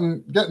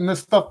getting this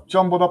stuff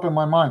jumbled up in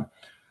my mind.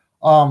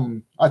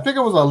 I think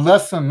it was a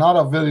lesson, not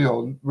a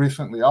video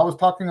recently. I was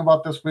talking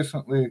about this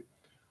recently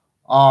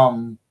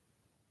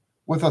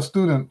with a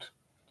student,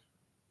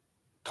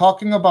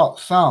 talking about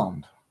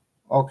sound,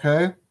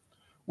 okay?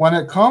 When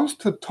it comes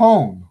to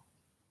tone,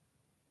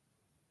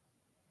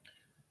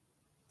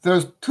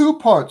 there's 2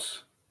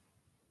 parts.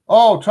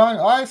 Oh,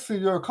 I see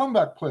you're a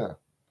comeback player.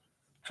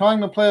 Trying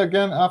to play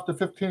again after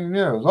 15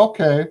 years.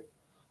 Okay.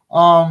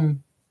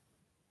 Well,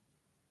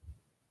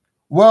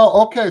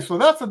 okay, so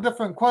that's a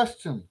different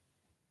question.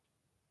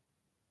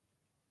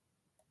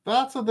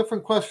 That's a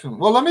different question.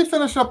 Well, let me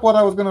finish up what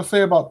I was going to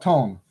say about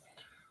tone.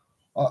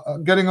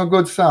 Getting a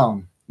good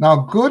sound. Now,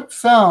 good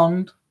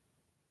sound,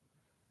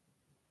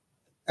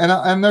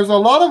 and there's a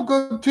lot of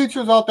good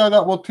teachers out there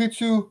that will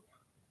teach you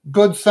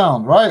good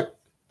sound, right?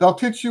 They'll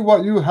teach you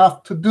what you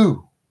have to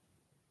do.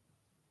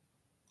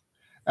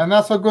 And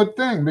that's a good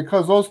thing,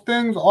 because those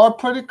things are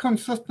pretty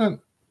consistent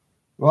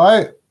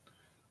right?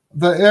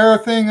 The air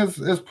thing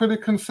is pretty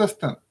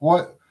consistent.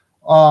 What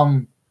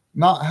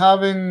not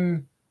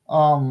having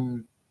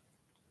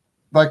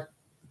like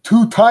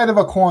too tight of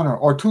a corner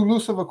or too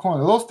loose of a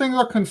corner. Those things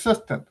are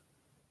consistent.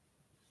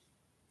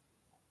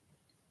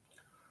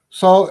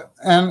 So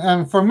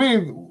and for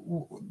me,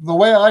 the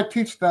way I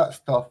teach that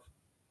stuff,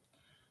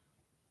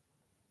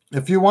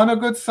 if you want a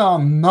good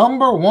sound,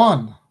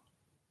 the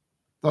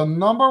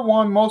number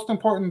one most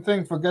important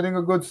thing for getting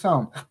a good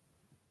sound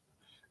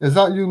is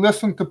that you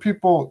listen to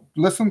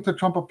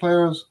trumpet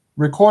players,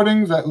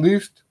 recordings at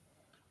least,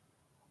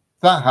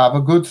 that have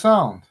a good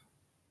sound.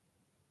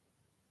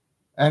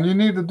 And you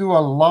need to do a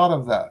lot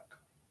of that.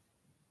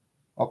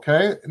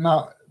 Okay?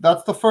 Now,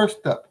 that's the first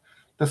step.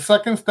 The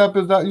second step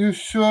is that you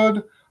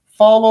should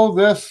follow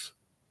this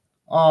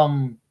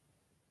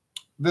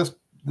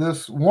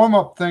this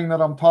warm-up thing that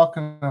I'm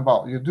talking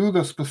about. You do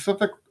the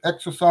specific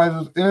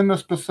exercises in the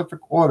specific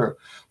order.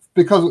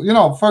 Because,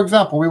 for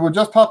example, we were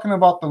just talking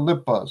about the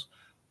lip buzz.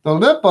 The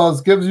lip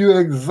buzz gives you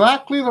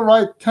exactly the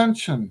right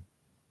tension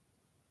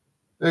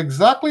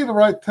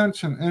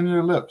in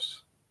your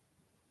lips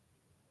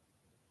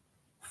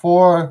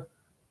for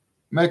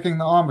making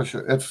the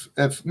embouchure.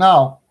 It's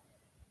now,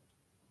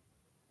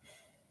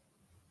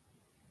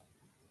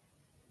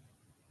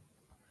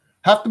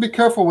 have to be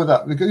careful with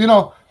that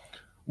because,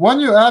 when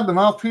you add the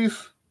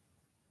mouthpiece,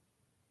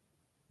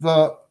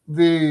 the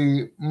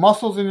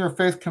muscles in your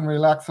face can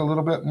relax a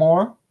little bit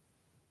more.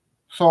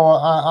 So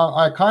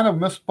I kind of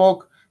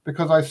misspoke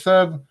because I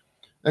said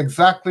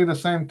exactly the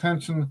same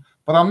tension,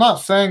 but I'm not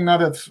saying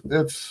that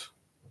it's.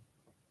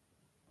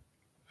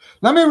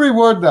 Let me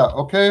reword that,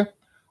 okay?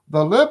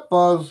 The lip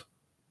buzz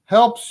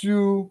helps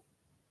you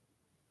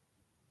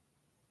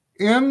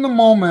in the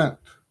moment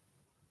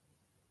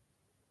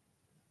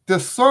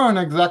discern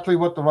exactly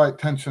what the right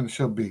tension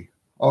should be,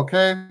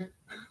 okay?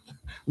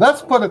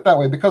 Let's put it that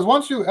way, because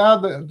once you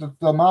add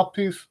the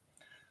mouthpiece,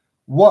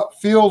 what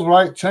feels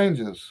right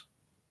changes.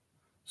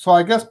 So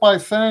I guess by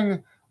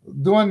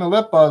doing the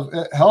lip buzz,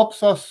 it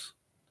helps us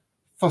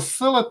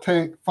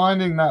facilitate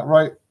finding that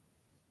right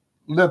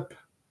lip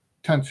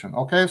tension,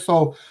 okay?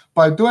 So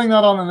by doing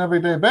that on an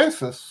everyday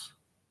basis,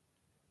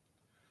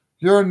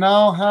 you're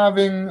now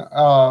having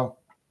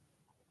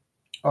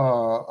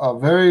a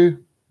very,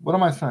 what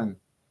am I saying?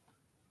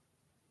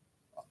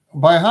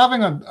 By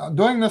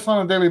doing this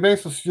on a daily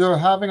basis, you're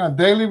having a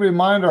daily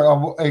reminder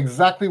of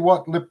exactly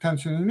what lip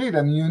tension you need,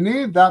 and you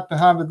need that to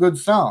have a good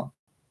sound.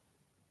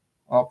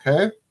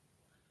 Okay,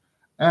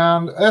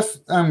 and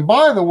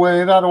by the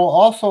way, that will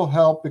also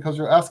help because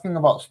you're asking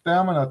about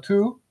stamina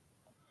too.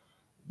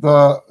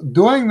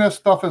 Doing this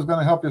stuff is going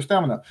to help your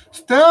stamina.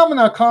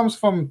 Stamina comes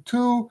from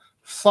two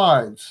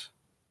sides.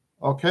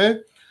 Okay,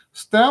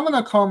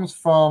 stamina comes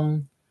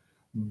from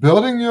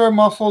building your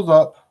muscles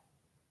up.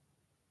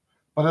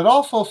 But it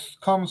also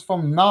comes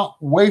from not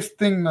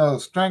wasting the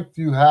strength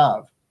you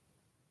have.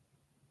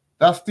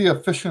 That's the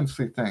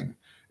efficiency thing.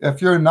 If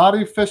you're not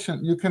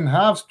efficient, you can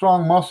have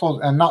strong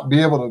muscles and not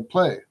be able to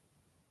play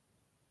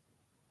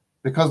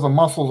because the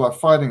muscles are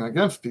fighting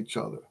against each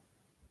other.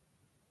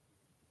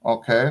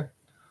 Okay?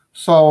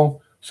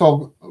 So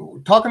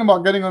talking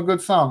about getting a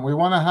good sound, we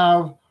want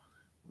to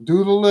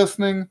do the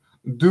listening,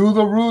 do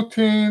the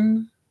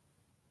routine.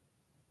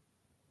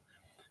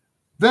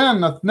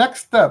 Then the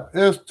next step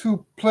is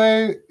to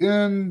play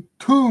in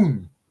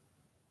tune.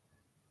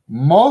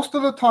 Most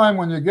of the time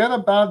when you get a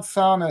bad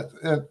sound,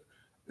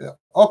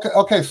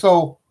 okay,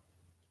 so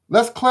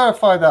let's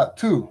clarify that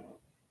too.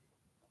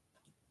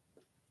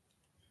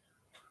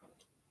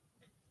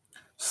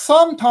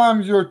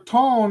 Sometimes your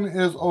tone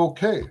is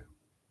okay.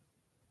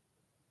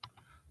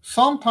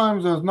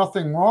 Sometimes there's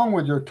nothing wrong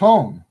with your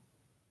tone,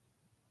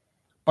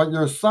 but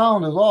your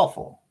sound is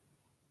awful,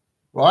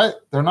 right?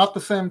 They're not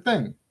the same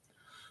thing.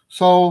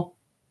 So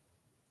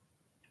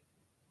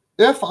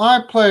if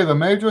I play the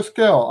major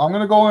scale, I'm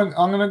going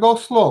to go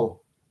slow.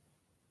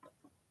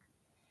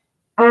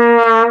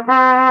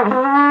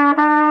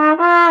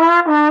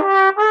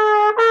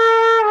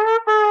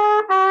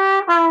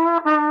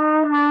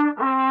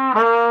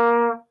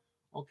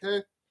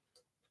 Okay.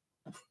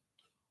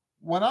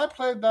 When I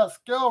played that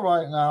scale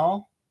right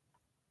now,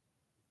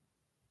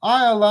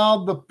 I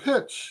allowed the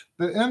pitch,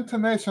 the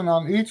intonation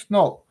on each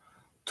note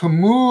to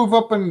move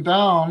up and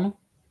down.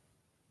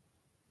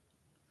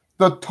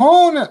 The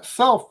tone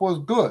itself was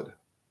good,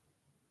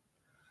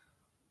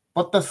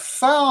 but the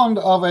sound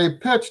of a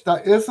pitch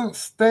that isn't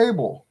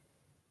stable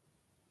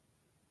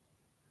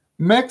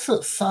makes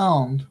it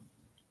sound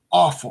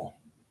awful.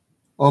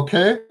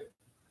 Okay?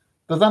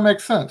 Does that make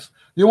sense?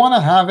 You want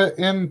to have it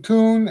in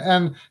tune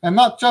and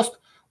not just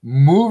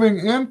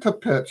moving into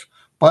pitch,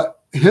 but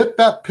hit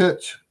that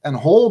pitch and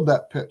hold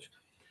that pitch.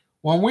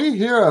 When we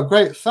hear a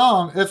great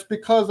sound, it's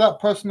because that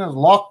person is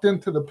locked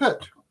into the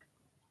pitch.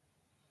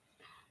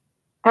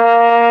 When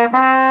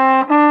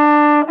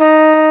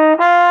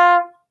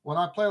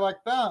I play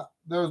like that,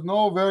 there's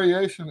no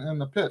variation in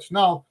the pitch.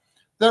 Now,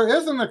 there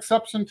is an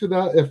exception to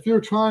that if you're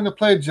trying to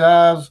play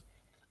jazz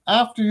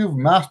after you've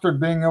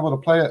mastered being able to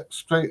play it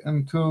straight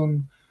in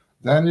tune.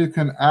 Then you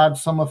can add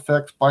some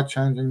effects by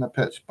changing the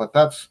pitch. But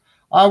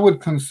I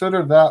would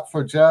consider that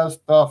for jazz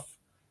stuff.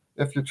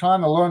 If you're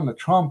trying to learn the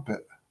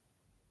trumpet,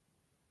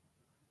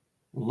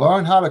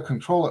 learn how to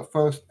control it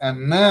first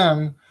and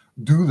then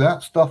do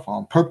that stuff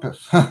on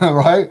purpose,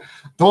 right?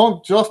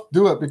 Don't just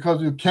do it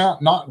because you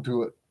can't not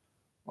do it,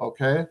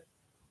 okay?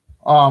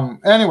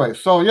 Anyway,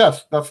 so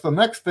yes, that's the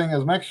next thing,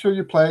 is make sure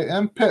you play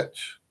in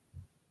pitch.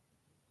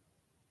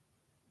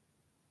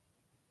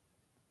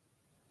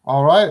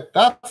 All right,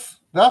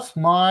 that's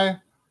my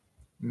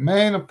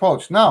main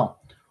approach. Now,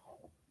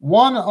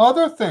 one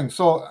other thing.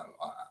 So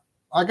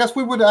I guess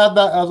we would add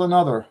that as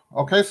another.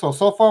 Okay, so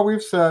far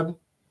we've said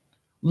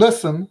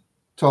listen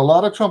to a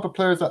lot of trumpet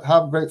players that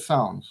have great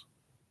sounds.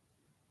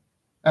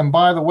 And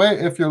by the way,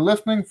 if you're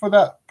listening for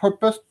that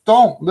purpose,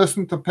 don't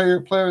listen to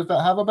players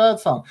that have a bad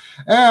sound.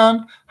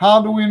 And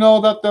how do we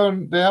know that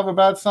they have a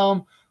bad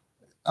sound?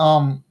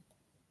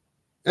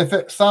 If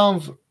it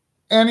sounds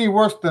any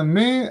worse than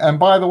me, and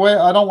by the way,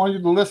 I don't want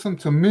you to listen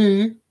to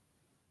me,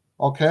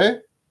 okay?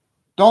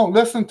 Don't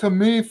listen to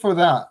me for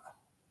that.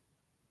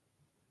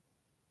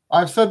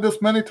 I've said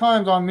this many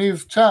times on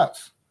these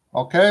chats,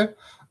 okay?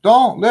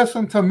 Don't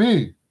listen to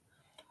me.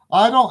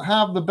 I don't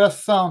have the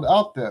best sound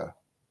out there.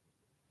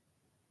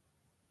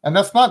 And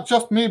that's not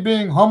just me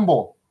being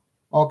humble,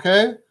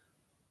 okay?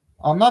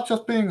 I'm not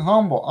just being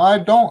humble. I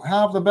don't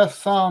have the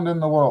best sound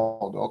in the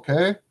world,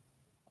 okay?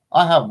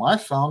 I have my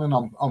sound, and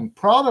I'm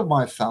proud of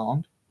my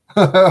sound,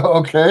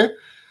 okay?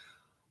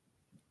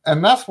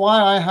 And that's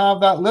why I have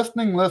that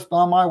listening list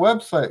on my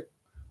website.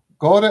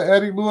 Go to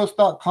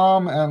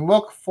eddielewis.com and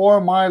look for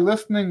my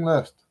listening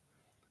list.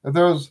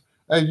 There's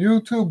a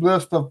YouTube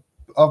list of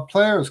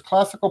players,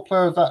 classical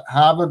players that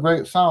have a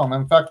great sound.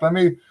 In fact, let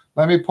me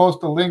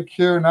post a link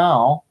here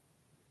now.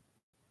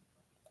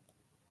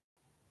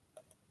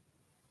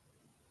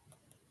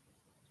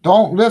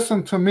 Don't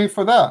listen to me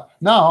for that.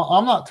 Now,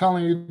 I'm not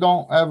telling you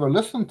don't ever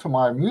listen to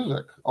my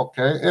music,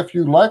 okay? If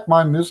you like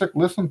my music,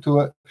 listen to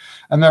it.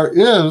 And there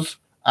is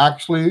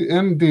actually,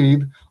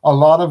 indeed, a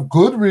lot of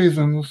good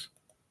reasons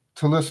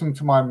to listen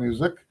to my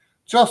music.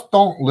 Just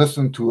don't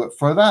listen to it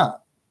for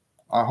that.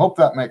 I hope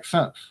that makes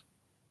sense.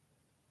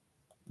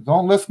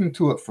 Don't listen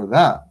to it for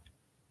that.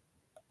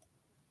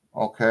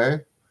 Okay?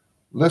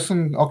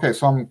 Listen. Okay,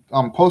 so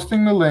I'm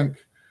posting the link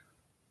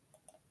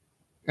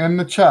in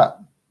the chat.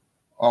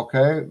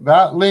 Okay?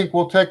 That link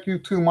will take you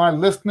to my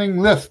listening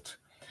list.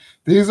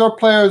 These are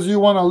players you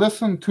want to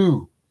listen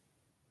to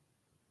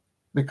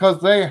because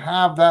they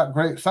have that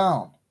great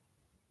sound.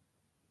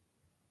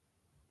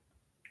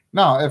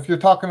 Now, if you're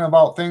talking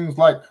about things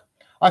like,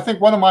 I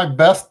think one of my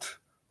best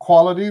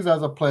qualities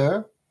as a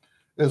player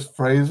is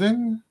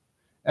phrasing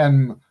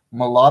and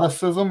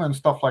melodicism and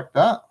stuff like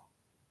that.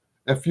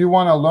 If you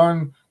want to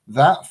learn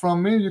that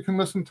from me, you can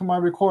listen to my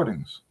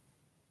recordings.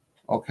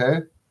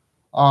 Okay?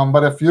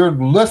 But if you're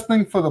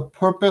listening for the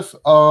purpose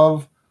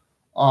of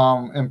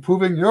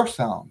improving your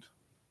sound,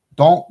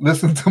 don't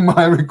listen to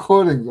my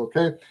recordings,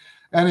 okay?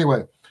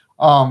 Anyway,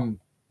 and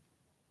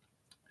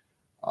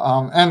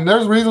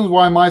there's reasons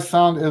why my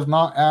sound is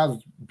not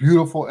as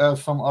beautiful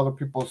as some other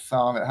people's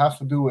sound. It has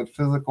to do with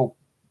physical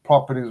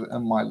properties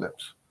in my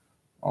lips,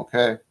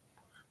 okay?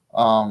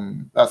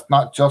 That's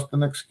not just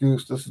an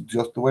excuse. This is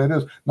just the way it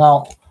is.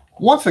 Now,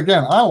 once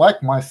again, I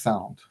like my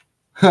sound.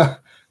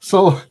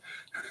 So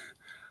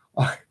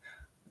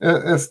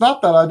it's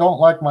not that I don't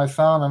like my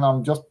sound and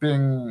I'm just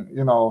being,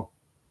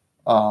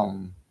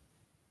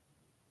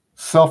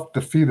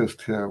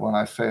 self-defeatist here when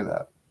I say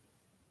that.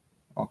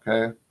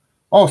 Okay.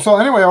 Oh, so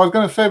anyway, I was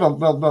going to say the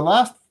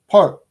last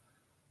part,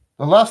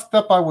 the last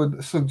step I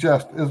would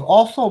suggest is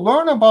also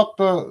learn about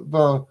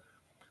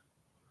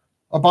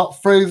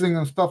about phrasing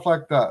and stuff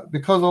like that.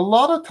 Because a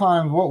lot of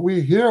times what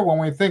we hear when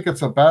we think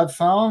it's a bad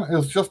sound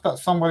is just that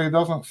somebody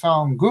doesn't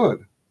sound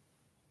good.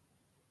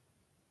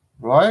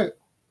 Right?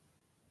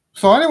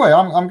 So anyway,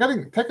 I'm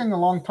taking a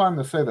long time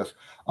to say this.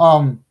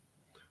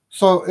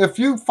 So if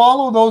you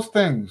follow those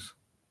things,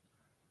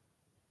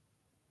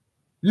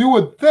 you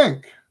would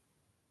think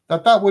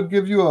that would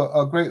give you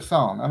a great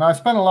sound. And I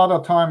spent a lot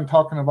of time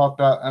talking about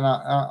that, and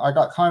I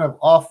got kind of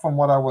off from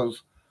what I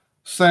was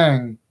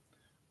saying,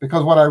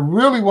 because what I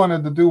really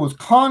wanted to do was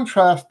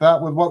contrast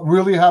that with what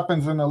really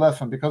happens in the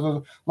lesson.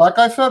 Because like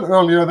I said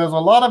earlier, there's a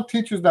lot of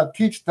teachers that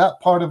teach that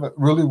part of it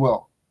really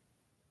well.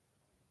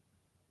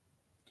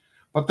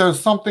 But there's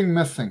something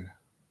missing.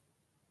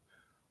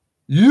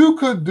 You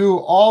could do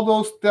all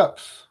those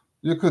steps.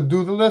 You could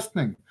do the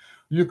listening.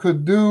 You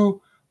could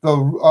do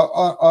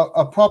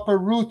a proper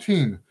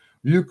routine.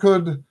 You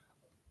could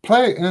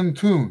play in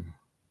tune.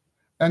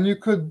 And you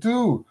could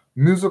do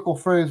musical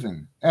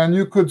phrasing. And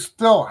you could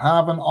still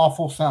have an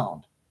awful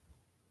sound.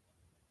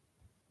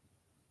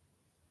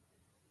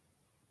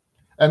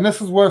 And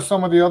this is where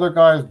some of the other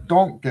guys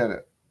don't get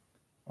it.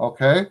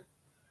 Okay?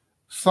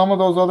 Some of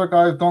those other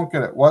guys don't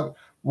get it.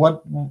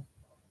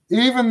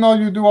 Even though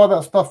you do all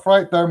that stuff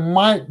right, there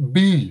might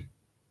be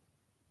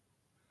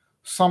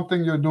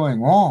something you're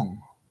doing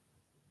wrong.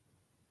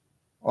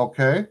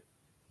 Okay?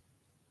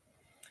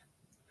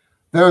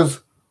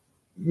 There's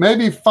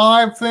maybe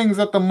 5 things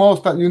at the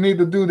most that you need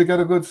to do to get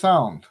a good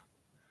sound.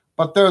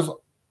 But there's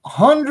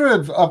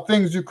hundreds of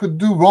things you could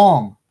do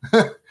wrong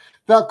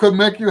that could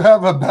make you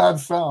have a bad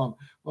sound.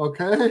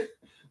 Okay?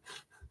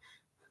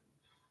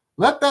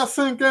 Let that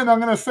sink in. I'm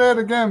going to say it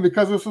again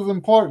because this is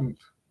important.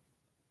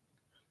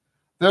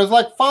 There's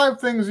like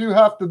 5 things you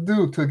have to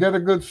do to get a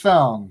good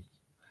sound.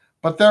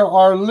 But there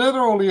are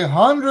literally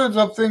hundreds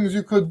of things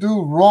you could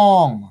do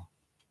wrong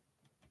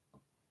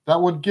that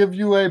would give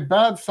you a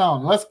bad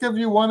sound. Let's give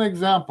you one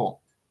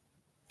example.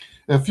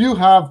 If you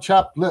have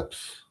chapped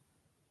lips,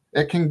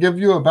 it can give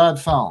you a bad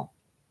sound.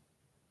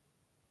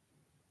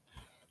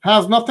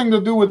 Has nothing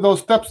to do with those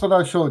steps that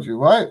I showed you,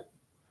 right?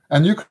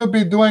 And you could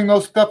be doing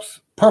those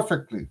steps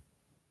perfectly.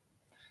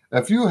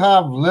 If you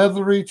have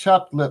leathery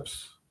chapped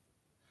lips,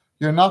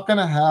 you're not going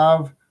to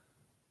have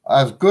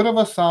as good of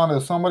a sound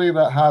as somebody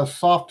that has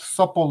soft,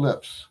 supple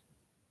lips.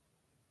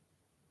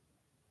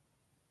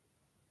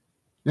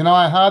 You know,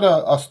 I had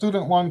a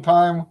student one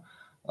time,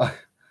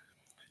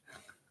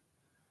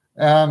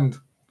 and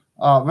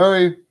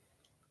I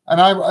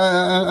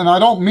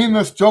don't mean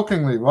this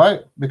jokingly,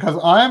 right? Because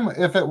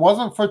if it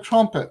wasn't for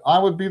Trumpet, I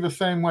would be the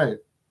same way.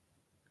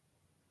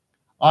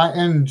 I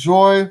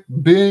enjoy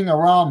being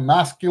around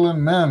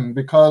masculine men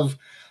because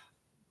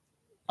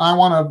I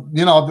want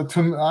to,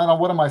 I don't,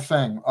 what am I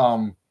saying?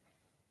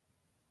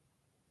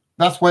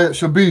 That's the way it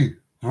should be,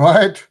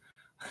 right?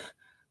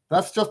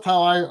 That's just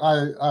how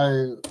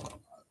I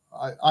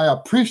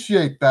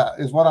appreciate that,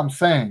 is what I'm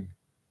saying,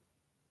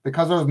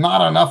 because there's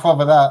not enough of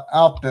that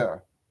out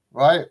there,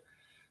 right?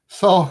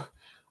 So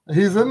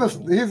he's in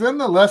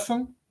the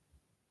lesson,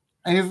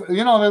 and he's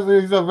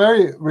a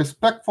very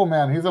respectful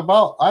man. He's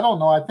about, I don't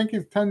know, I think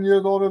he's 10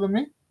 years older than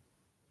me.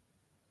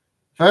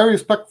 Very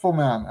respectful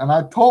man. And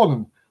I told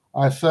him,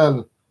 I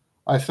said,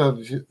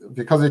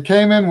 because he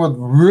came in with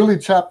really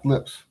chapped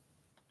lips,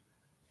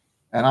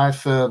 and I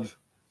said,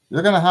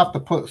 you're going to have to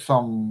put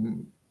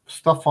some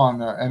stuff on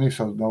there. And he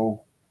said,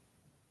 no,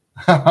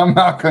 I'm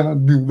not going to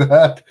do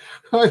that.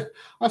 I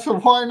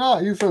said, why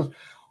not? He says,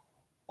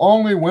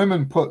 only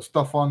women put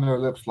stuff on their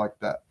lips like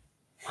that.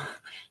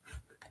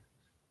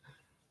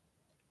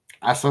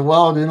 I said,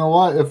 well, you know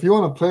what? If you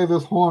want to play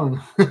this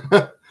horn,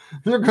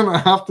 you're going to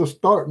have to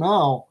start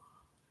now,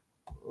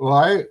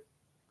 right?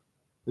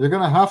 You're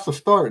going to have to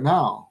start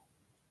now.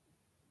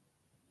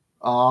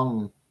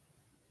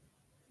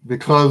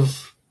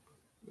 Because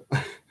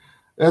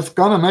it's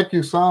going to make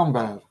you sound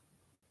bad.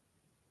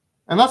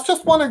 And that's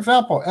just one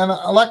example. And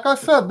like I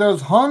said,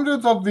 there's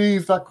hundreds of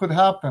these that could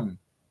happen.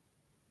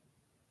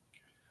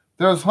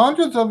 There's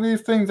hundreds of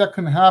these things that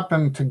can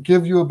happen to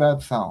give you a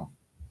bad sound.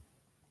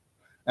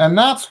 And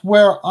that's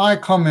where I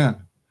come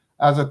in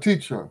as a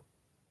teacher.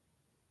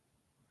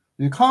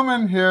 You come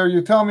in here,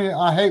 you tell me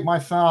I hate my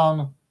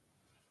sound.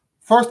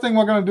 First thing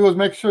we're going to do is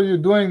make sure you're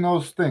doing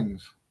those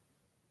things.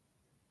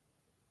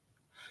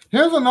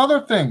 Here's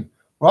another thing,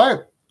 right?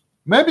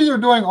 Maybe you're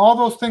doing all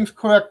those things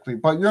correctly,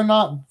 but you're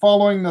not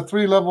following the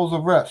 3 levels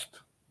of rest.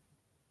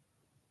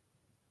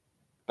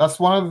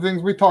 That's one of the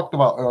things we talked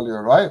about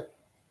earlier, right?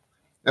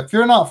 If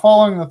you're not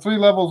following the 3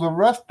 levels of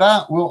rest,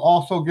 that will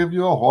also give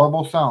you a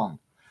horrible sound.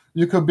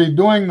 You could be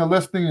doing the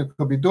listening, you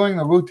could be doing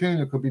the routine,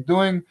 you could be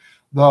doing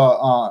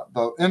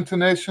the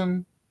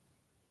intonation.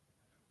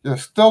 You're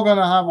still going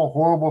to have a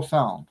horrible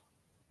sound.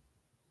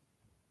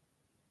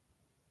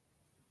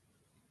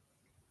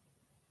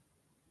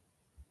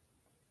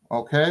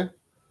 Okay?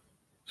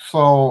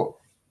 So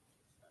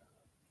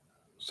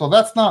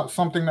that's not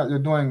something that you're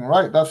doing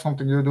right. That's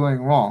something you're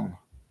doing wrong.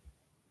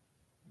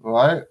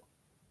 Right?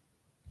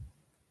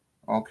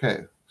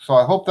 Okay. So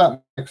I hope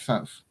that makes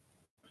sense.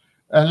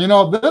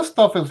 And this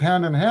stuff is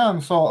hand in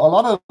hand. So a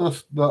lot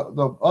of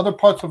the other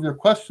parts of your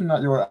question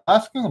that you were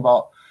asking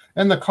about,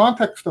 in the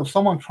context of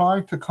someone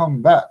trying to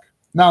come back.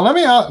 Now, let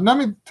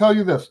me tell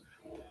you this.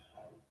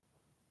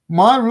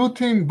 My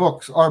routine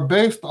books are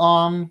based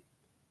on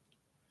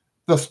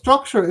the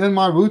structure in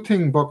my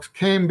routine books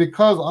came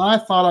because I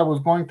thought I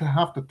was going to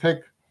have to take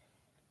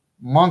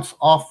months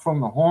off from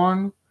the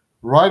horn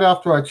right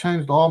after I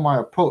changed all my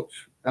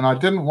approach. And I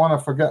didn't want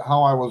to forget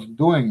how I was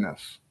doing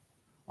this.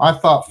 I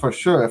thought for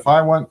sure if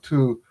I went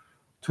to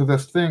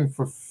this thing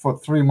for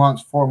 3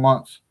 months, 4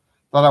 months,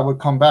 that I would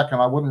come back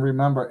and I wouldn't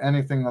remember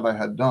anything that I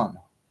had done.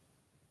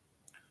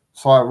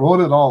 So I wrote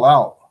it all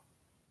out.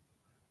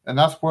 And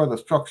that's where the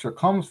structure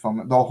comes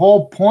from. The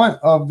whole point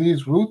of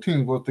these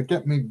routines was to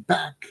get me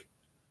back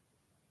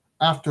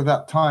after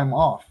that time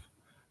off.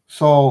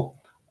 So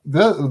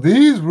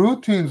these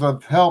routines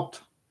have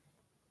helped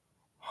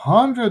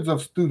hundreds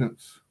of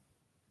students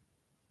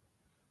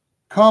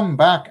come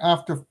back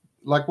after,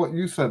 like what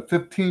you said,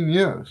 15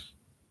 years.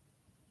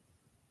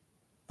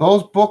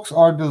 Those books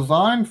are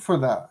designed for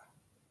that.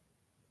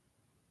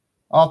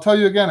 I'll tell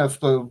you again, it's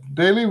the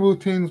Daily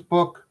Routines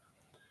book,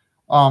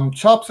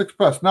 Chops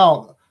Express.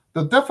 Now,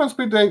 the difference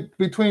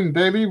between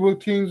Daily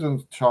Routines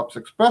and Chops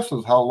Express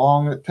is how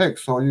long it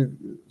takes. So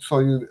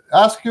you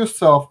ask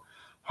yourself,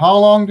 how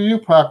long do you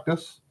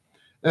practice?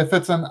 If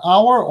it's an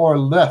hour or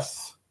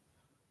less,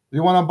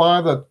 You want to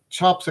buy the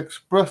Chops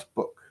Express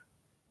book.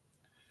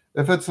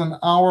 If it's an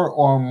hour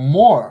or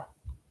more,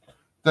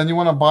 then you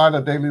want to buy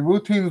the Daily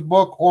Routines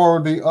book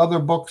or the other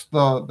books,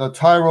 the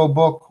Tyro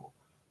book,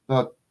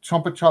 the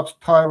Trumpet Chops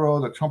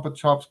Tyro, the Trumpet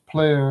Chops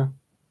Player.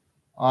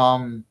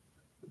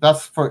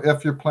 That's for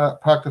if you're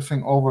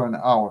practicing over an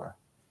hour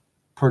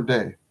per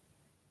day.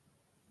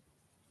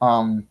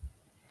 And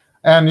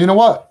you know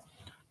what?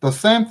 The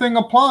same thing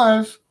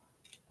applies.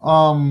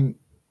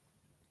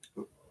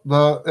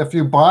 If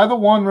you buy the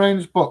One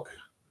Range book,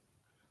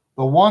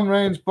 the One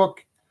Range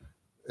book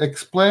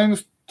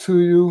explains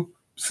to you.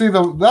 See,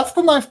 that's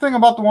the nice thing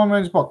about the One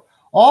Range book.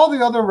 All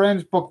the other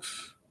range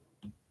books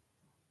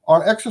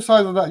are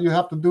exercises that you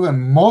have to do,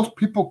 and most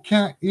people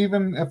can't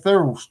even, if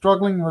they're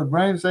struggling with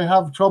range, they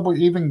have trouble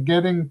even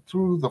getting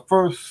through the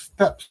first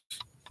steps.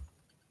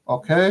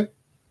 Okay?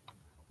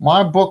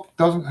 My book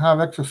doesn't have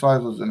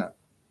exercises in it.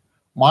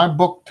 My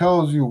book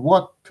tells you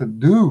what to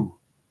do,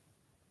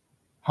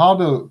 how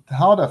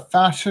to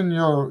fashion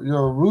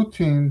your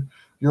routine,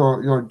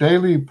 your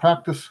daily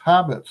practice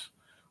habits,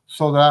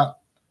 so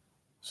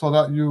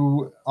that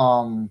you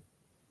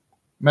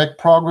make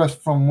progress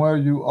from where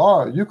you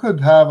are. You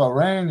could have a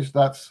range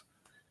just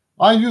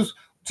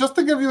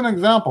to give you an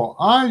example,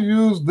 I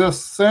use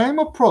this same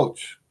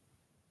approach.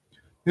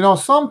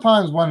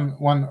 Sometimes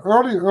when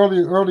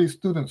early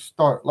students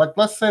start, like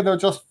let's say they're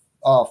just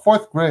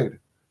fourth grade,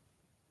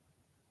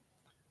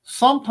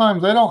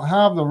 sometimes they don't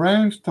have the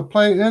range to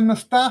play in the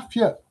staff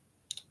yet.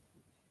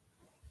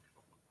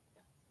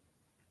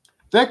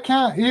 They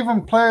can't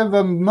even play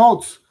the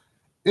notes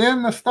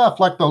in the staff,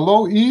 like the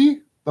low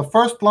E, the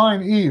first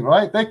line E,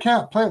 right? They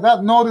can't play.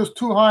 That note is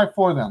too high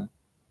for them.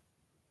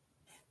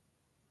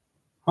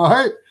 All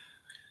right?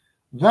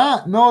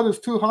 That note is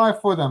too high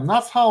for them.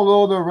 That's how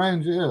low their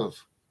range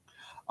is.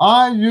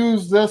 I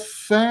use this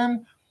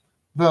same,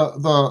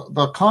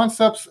 the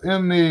concepts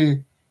in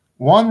the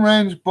One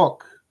Range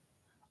book.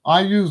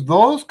 I use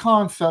those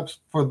concepts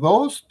for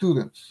those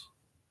students.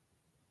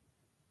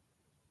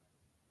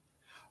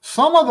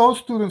 Some of those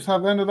students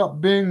have ended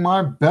up being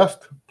my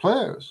best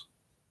players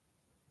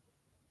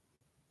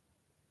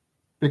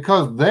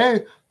because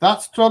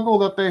that struggle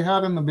that they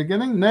had in the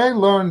beginning, they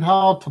learned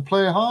how to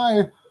play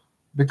high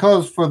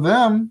because for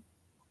them,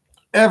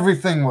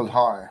 everything was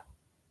high.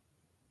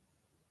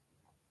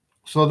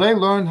 So they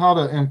learned how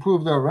to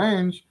improve their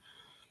range.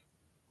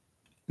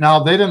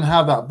 Now, they didn't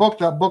have that book.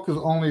 That book is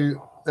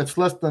it's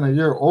less than a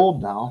year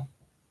old now.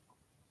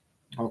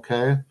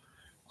 Okay.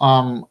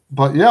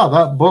 But yeah,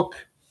 that book,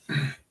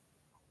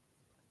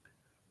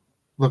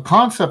 the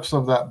concepts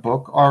of that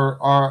book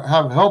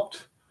have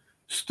helped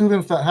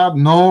students that have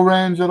no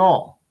range at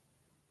all.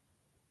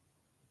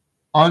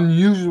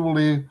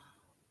 Unusually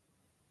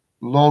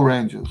low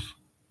ranges.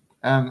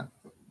 And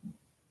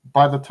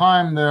by the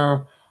time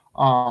they're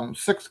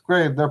sixth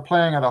grade, they're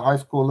playing at a high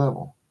school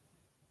level.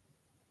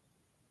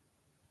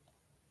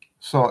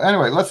 So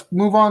anyway, let's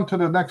move on to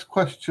the next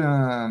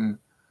question.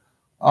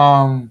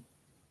 At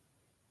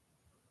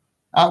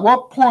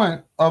what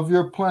point of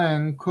your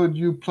playing could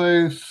you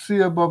play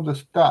C above the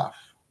staff?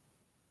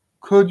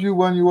 Could you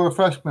when you were a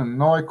freshman?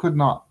 No, I could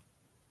not.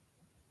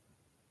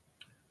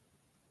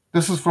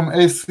 This is from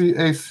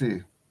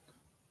ACAC.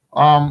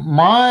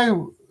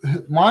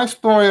 My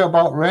story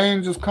about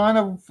range is kind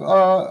of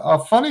a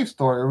funny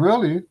story,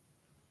 really.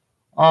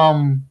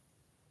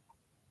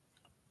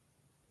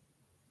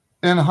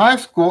 In high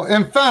school,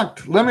 in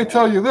fact, let me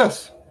tell you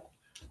this.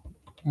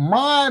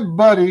 My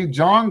buddy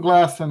John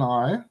Glass and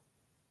I,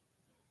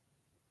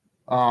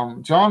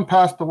 John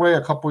passed away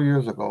a couple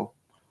years ago,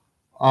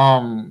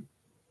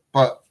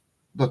 but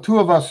the two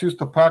of us used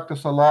to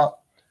practice a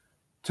lot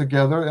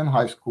together in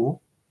high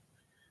school,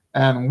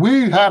 and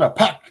we had a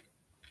pact.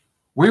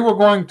 We were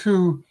going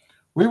to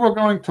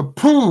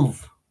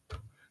prove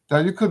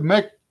that you could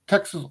make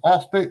Texas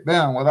All-State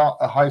Band without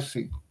a high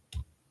C.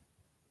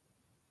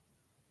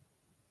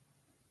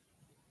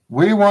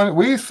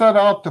 We set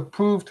out to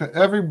prove to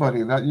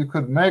everybody that you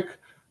could make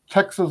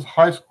Texas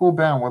high school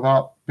band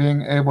without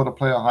being able to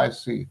play a high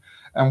C.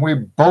 And we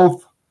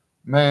both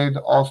made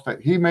All-State.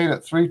 He made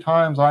it 3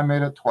 times, I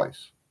made it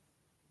twice.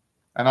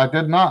 And I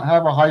did not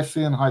have a high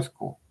C in high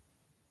school.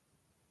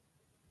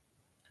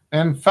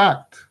 In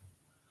fact,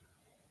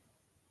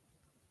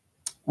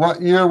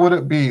 what year would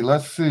it be?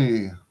 Let's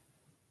see.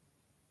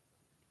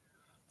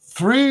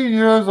 3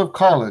 years of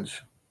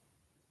college,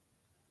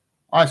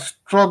 I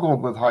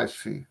struggled with high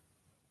C.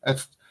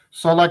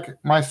 So like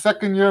my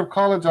second year of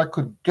college, I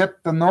could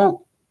get the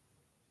note,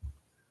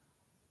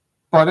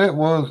 but it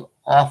was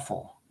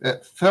awful.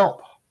 It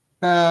felt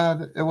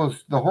bad. The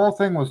whole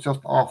thing was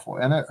just awful,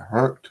 and it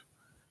hurt,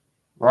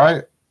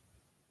 right?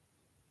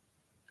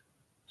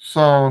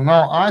 So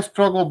no, I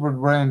struggled with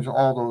range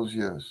all those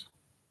years.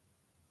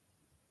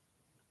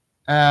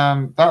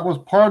 And that was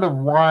part of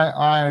why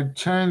I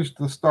changed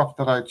the stuff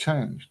that I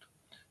changed.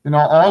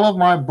 All of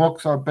my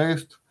books are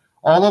based,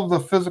 all of the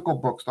physical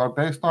books are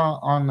based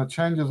on the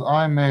changes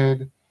I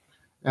made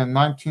in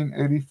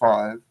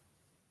 1985.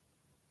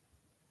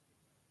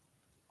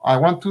 I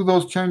went through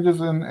those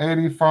changes in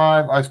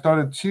 85. I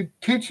started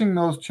teaching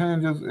those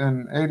changes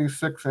in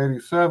 86,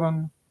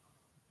 87.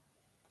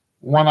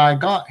 When I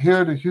got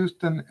here to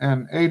Houston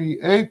in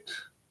 88,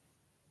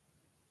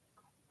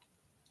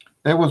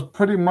 it was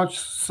pretty much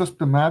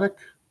systematic.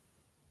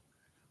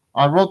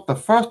 I wrote the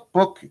first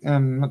book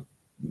in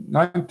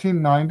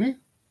 1990,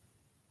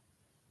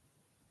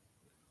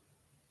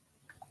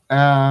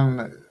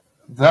 and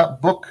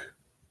that book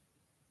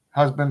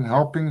has been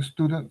helping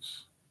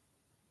students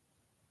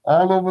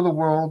all over the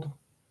world.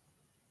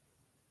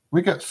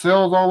 We get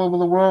sales all over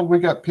the world. We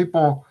get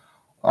people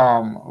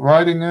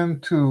writing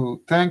in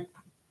to thank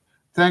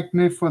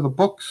me for the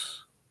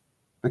books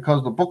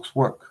because the books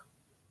work.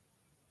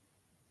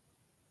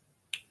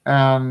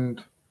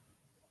 And,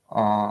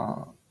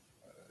 you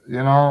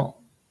know,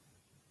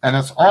 and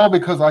it's all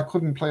because I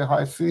couldn't play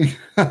high C.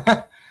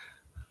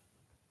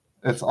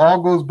 It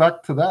all goes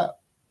back to that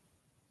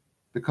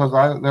because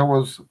there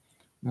was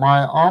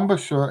my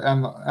embouchure,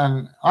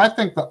 and I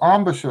think the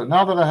embouchure,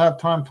 now that I have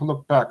time to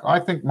look back, I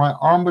think my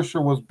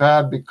embouchure was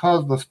bad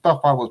because the stuff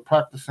I was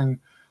practicing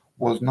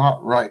was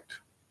not right.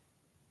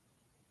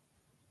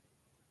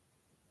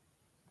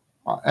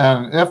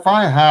 And if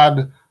I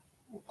had,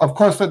 of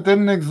course, it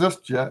didn't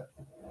exist yet.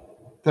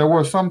 There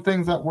were some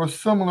things that were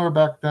similar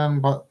back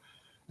then, but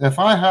if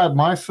I had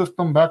my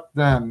system back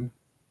then,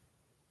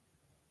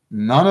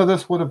 none of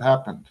this would have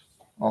happened,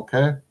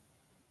 okay?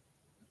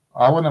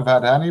 I wouldn't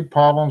have had any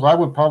problems. I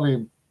would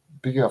probably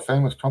be a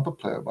famous trumpet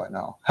player by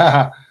now.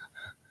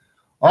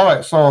 All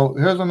right, so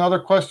here's another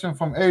question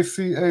from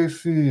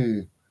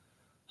ACAC.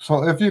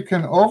 So if you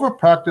can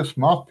over-practice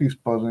mouthpiece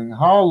buzzing,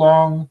 how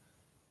long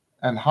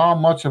and how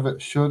much of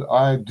it should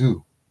I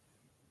do?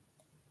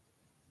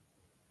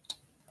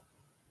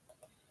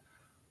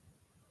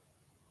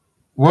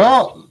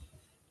 Well,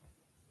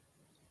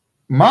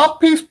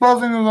 mouthpiece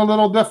buzzing is a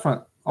little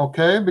different,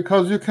 okay?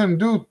 Because you can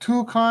do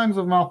two kinds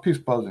of mouthpiece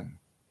buzzing.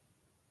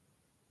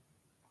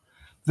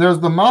 There's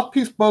the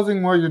mouthpiece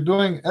buzzing where you're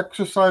doing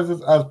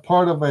exercises as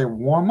part of a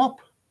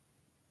warm-up,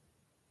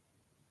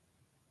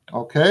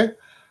 okay?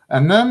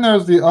 And then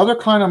there's the other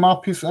kind of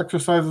mouthpiece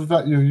exercises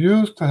that you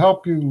use to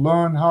help you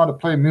learn how to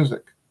play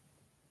music,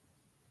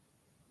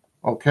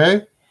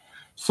 okay?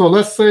 So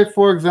let's say,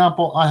 for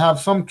example, I have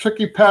some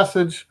tricky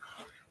passage.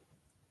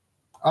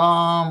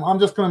 I'm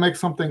just going to make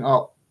something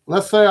up.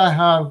 Let's say I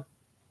have,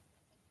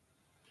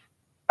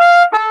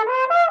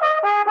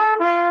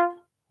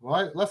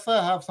 right? Let's say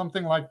I have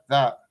something like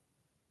that.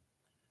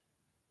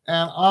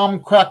 And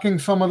I'm cracking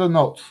some of the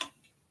notes.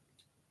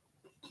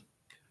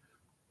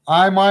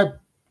 I might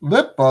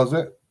lip buzz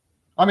it.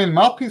 I mean,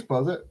 mouthpiece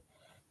buzz it.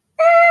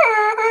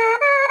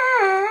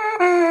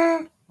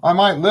 I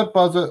might lip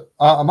buzz it,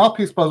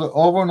 mouthpiece buzz it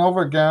over and over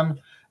again.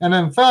 And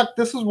in fact,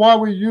 this is why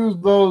we use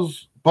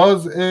those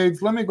buzz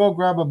aids. Let me go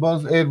grab a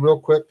buzz aid real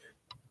quick.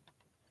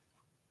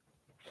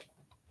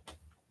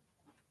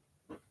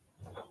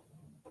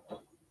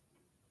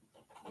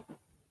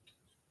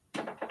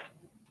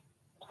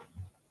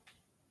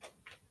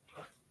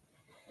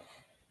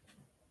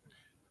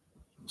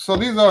 So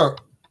these are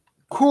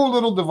cool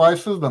little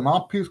devices. The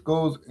mouthpiece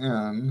goes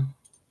in,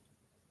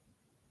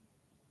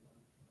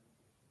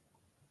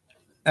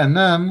 and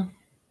then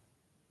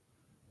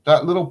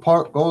that little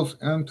part goes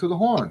into the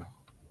horn.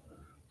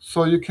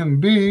 So you can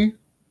be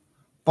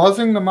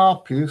buzzing the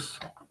mouthpiece,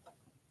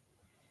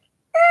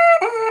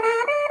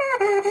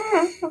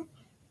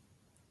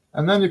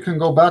 and then you can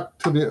go back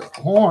to the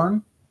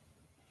horn,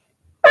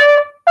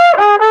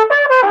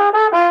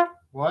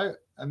 right?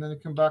 And then you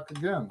come back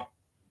again.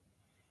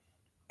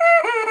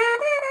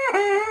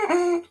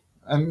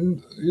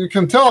 And you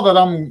can tell that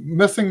I'm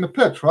missing the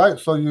pitch, right?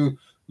 So you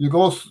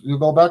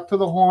go back to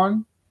the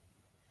horn,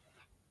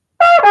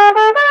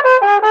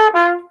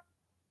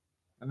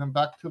 and then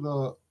back to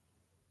the,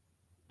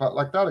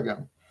 like that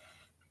again.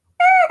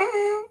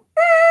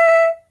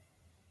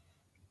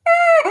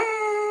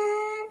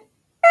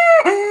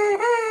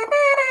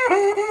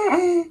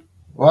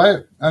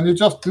 Right? And you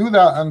just do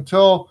that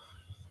until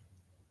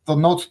the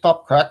notes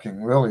stop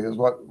cracking, really, is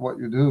what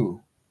you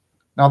do.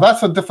 Now,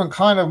 that's a different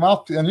kind of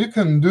mouthpiece, and you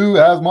can do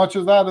as much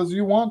of that as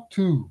you want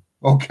to,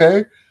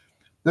 okay?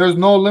 There's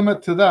no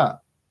limit to that.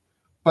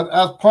 But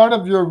as part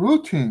of your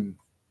routine,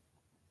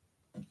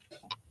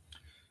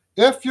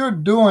 if you're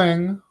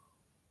doing,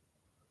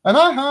 and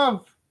I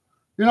have,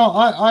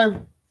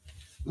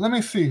 let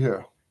me see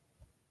here.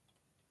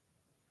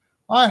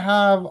 I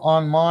have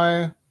on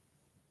my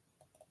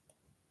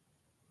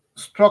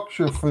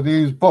structure for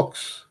these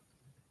books,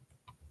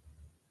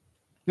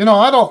 when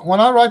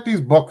I write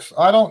these books,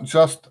 I don't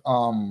just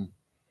write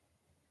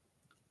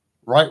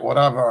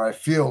whatever I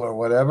feel or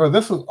whatever.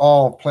 This is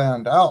all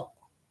planned out.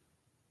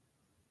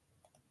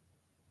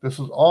 This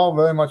is all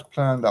very much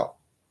planned out.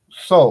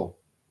 So,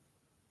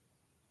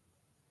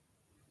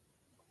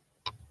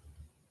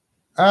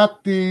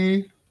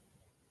 if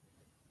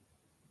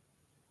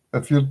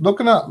you're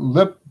looking at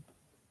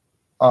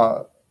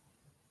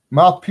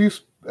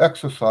mouthpiece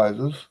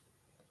exercises,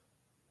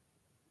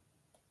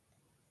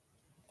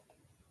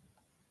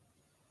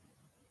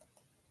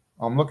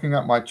 I'm looking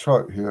at my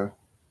chart here.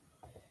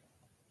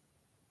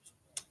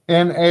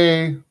 In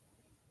a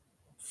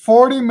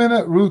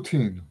 40-minute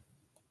routine,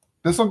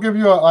 this will give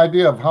you an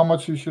idea of how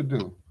much you should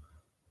do.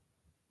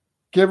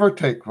 Give or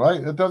take, right?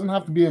 It doesn't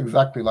have to be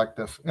exactly like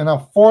this. In a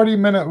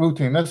 40-minute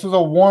routine, this is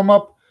a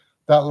warm-up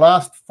that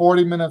lasts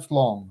 40 minutes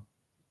long.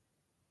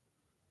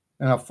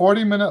 In a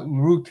 40-minute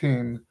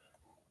routine,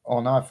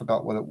 oh, now I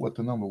forgot what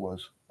the number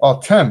was. Oh,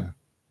 10.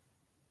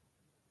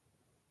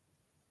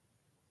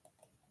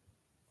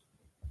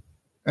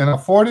 In a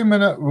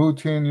 40-minute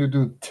routine, you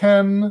do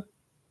 10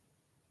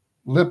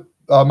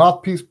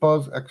 mouthpiece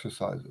buzz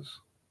exercises.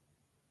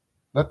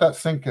 Let that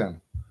sink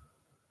in.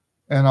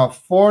 In a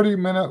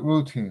 40-minute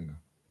routine,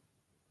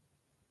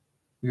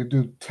 you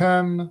do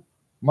 10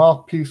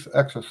 mouthpiece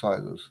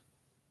exercises.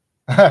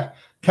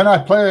 Can I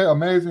play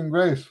Amazing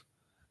Grace?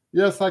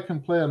 Yes, I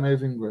can play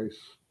Amazing Grace.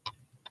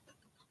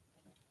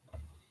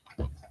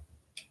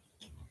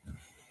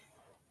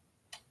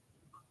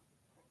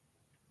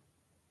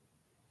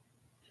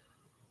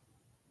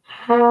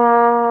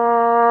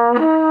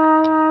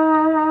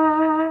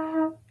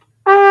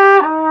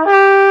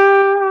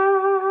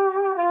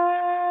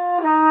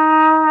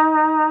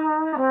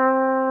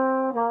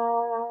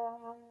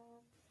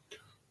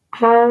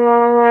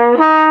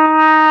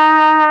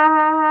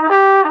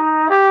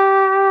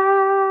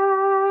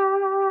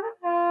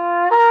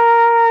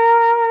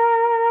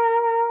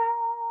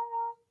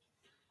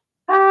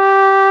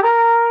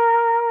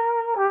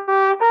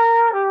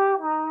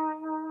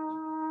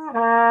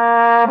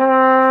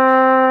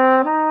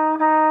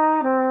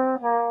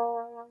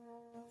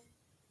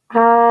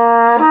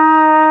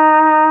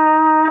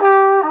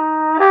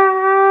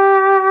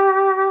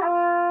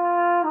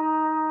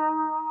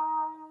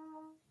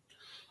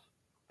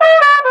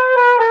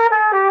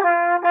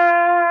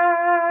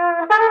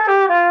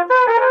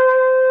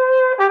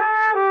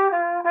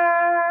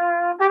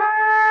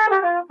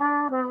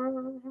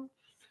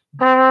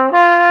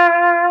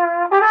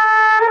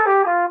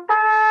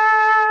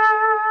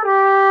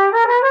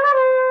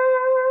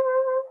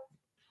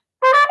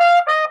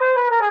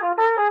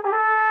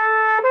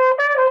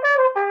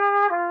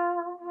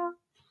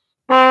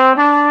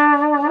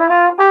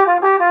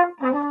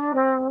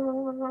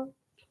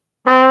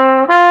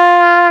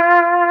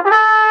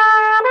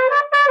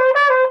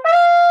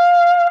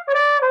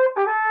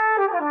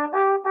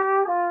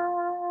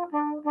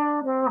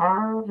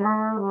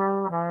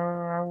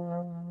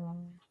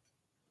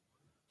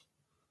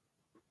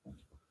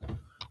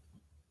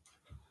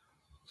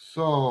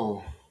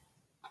 So,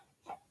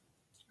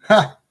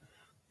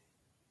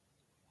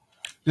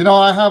 you know,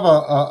 I have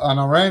an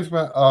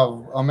arrangement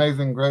of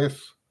Amazing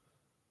Grace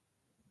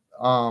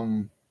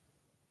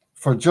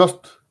for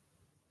just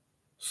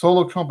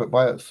solo trumpet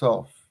by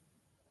itself.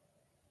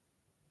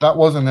 That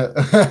wasn't it.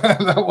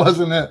 That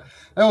wasn't it.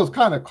 It was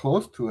kind of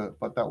close to it,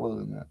 but that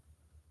wasn't it.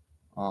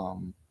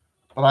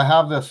 But I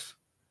have this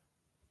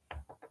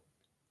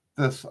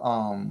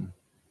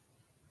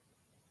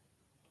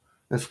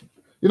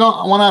you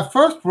know, when I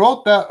first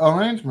wrote that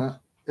arrangement,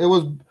 I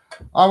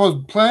was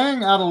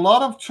playing at a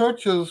lot of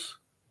churches.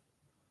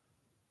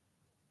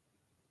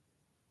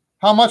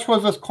 How much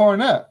was this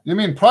cornet? You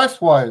mean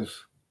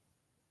price-wise?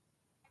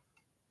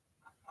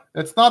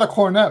 It's not a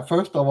cornet,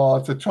 first of all.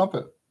 It's a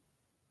trumpet.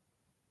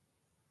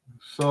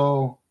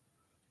 So,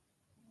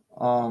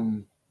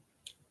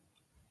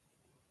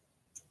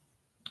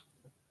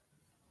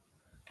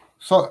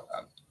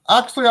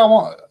 actually,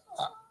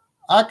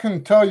 I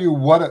can tell you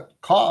what it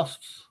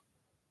costs.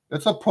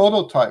 It's a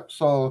prototype.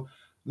 So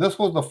this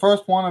was the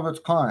first one of its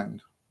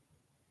kind.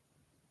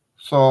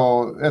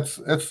 So it's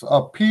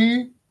a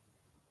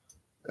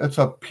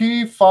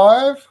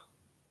P5.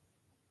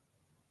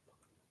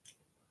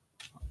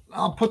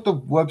 I'll put the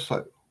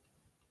website.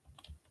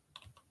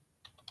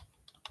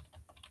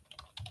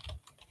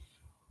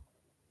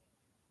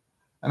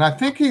 And I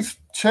think he's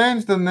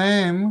changed the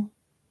name.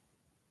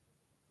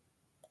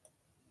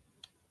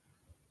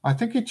 I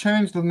think he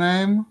changed the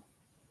name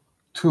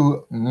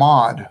to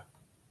Mod.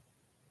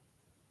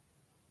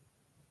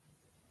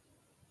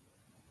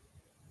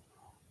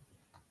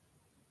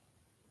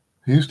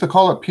 He used to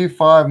call it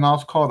P5, now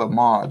it's called a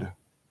Mod.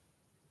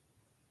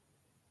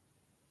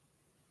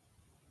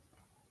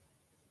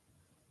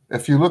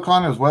 If you look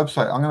on his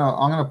website, I'm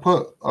gonna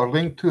put a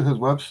link to his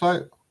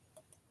website.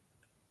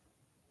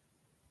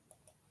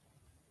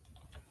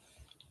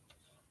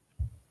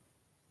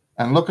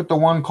 And look at the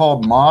one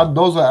called Mod.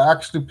 Those are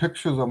actually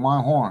pictures of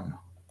my horn.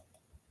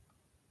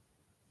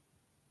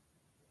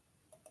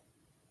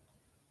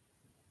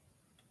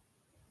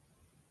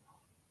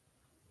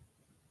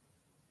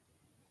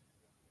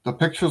 The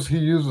pictures he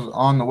uses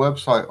on the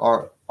website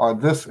are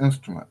this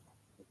instrument,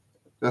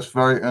 this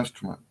very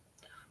instrument.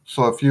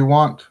 So if you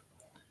want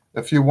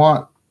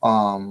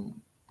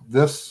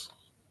this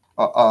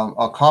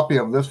a copy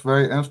of this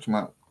very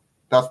instrument,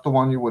 that's the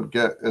one you would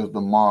get, is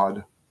the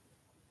Mod.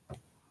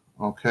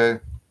 Okay.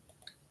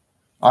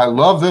 I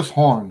love this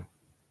horn.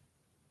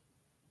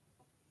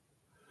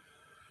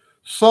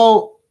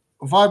 So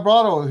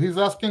vibrato, he's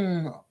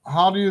asking,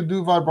 how do you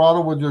do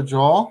vibrato with your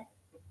jaw?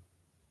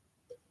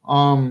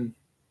 You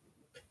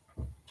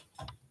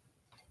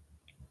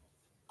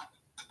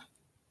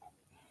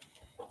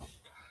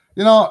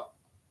know,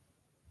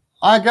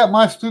 I get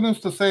my students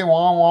to say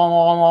wah wah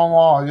wah wah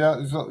wah.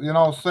 Yeah, so, you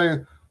know, say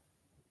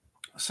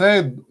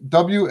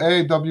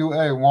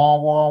WAWA wah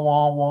wah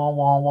wah wah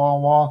wah wah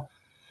wah.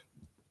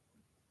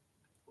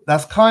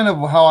 That's kind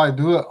of how I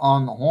do it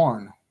on the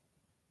horn.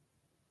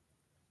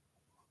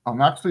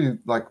 I'm actually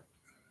like,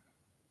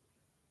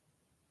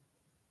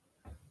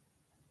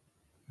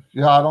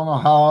 yeah, I don't know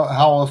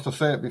how else to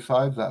say it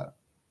besides that.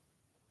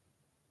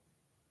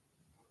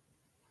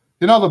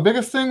 You know, the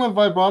biggest thing with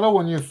vibrato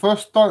when you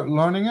first start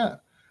learning it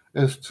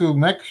is to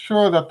make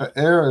sure that the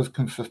air is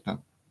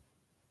consistent.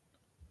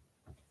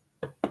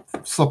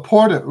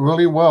 Support it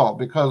really well,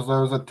 because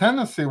there's a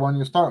tendency when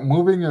you start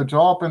moving your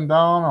jaw up and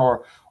down,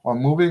 or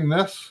moving,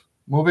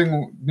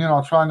 you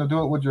know, trying to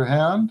do it with your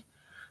hand.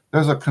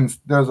 There's a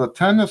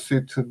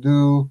tendency to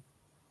do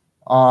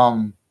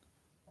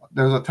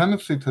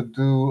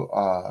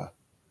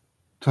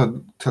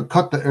to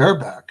cut the air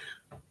back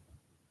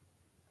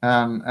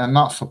and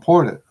not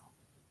support it.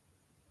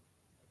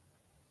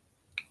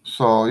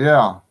 So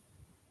yeah.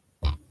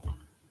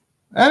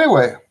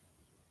 Anyway,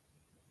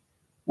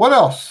 what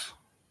else?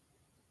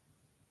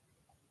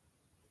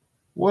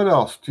 What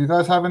else? Do you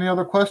guys have any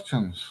other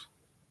questions?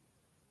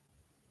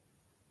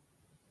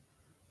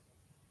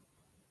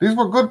 These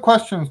were good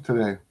questions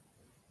today.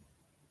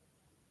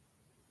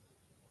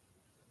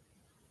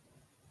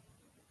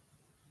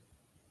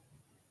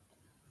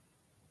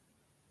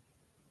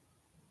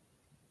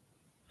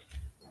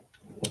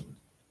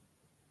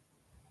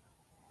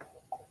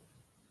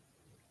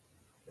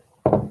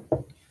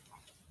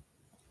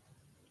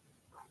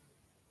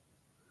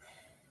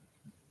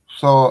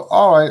 So,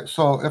 all right.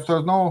 So if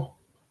there's no,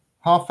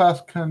 how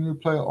fast can you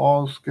play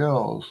all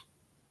scales?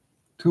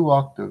 2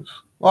 octaves.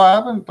 Well, I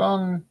haven't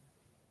done.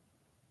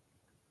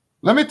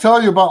 Let me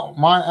tell you about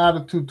my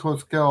attitude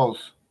towards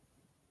scales.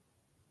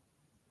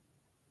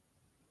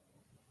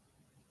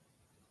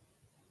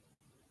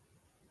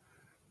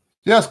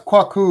 Yes,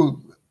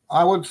 Kwaku,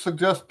 I would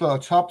suggest the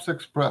Chops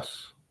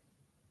Express.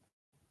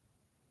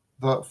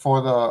 If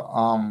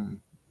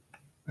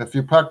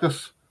you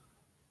practice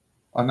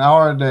an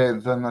hour a day,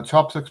 then the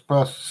Chops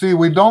Express. See,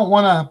 we don't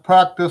want to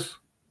practice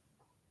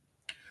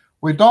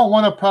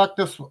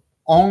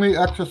only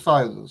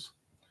exercises.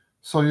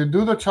 So you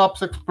do the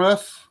Chops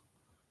Express,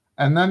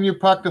 and then you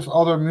practice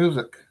other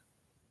music.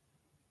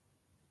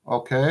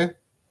 Okay?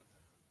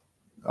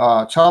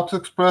 Chops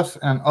Express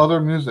and other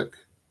music.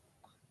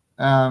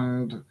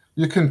 And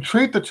you can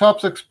treat the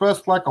Chops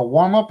Express like a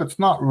warm-up. It's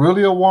not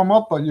really a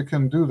warm-up, but you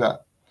can do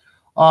that.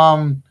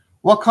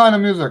 What kind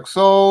of music?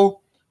 So,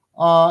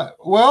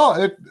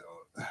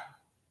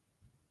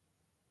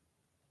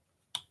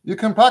 you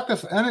can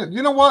practice any.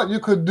 You know what you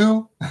could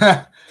do?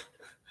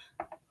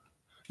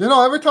 You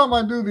know, every time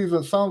I do these,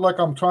 it sounds like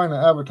I'm trying to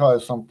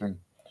advertise something.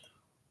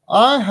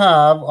 I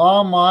have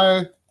on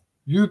my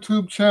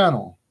YouTube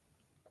channel,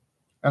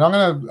 and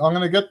I'm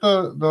gonna get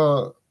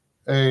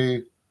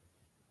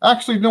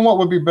actually, you know what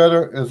would be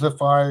better is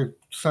if I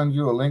send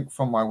you a link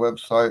from my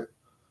website.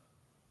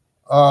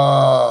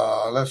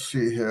 Let's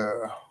see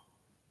here.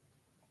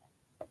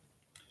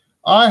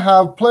 I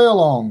have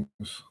play-alongs,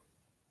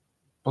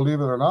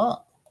 believe it or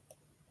not.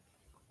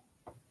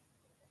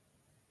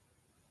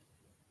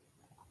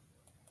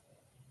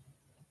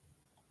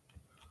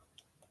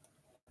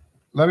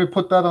 Let me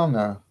put that on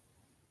there.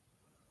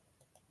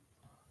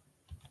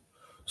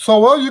 So,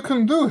 well, you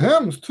can do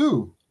hymns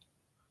too.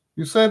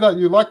 You say that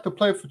you like to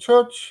play for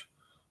church.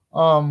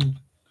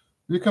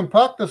 You can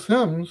practice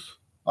hymns.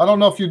 I don't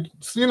know if you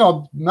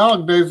know,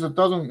 nowadays you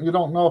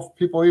don't know if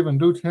people even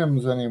do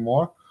hymns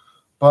anymore,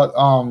 but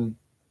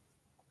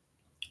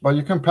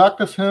you can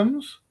practice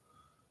hymns.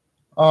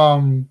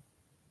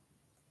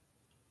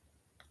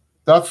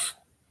 That's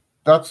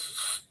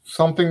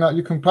something that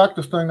you can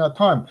practice during that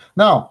time.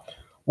 Now,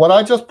 what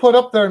I just put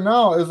up there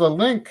now is a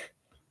link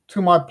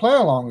to my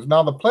play-alongs.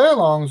 Now, the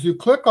play-alongs, you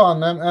click on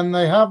them, and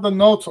they have the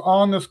notes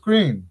on the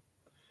screen.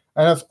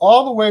 And it's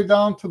all the way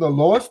down to the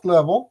lowest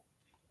level.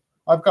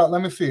 I've got,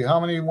 let me see,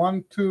 how many?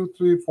 1, 2,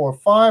 3, 4,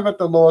 5 at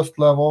the lowest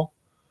level.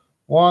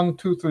 1,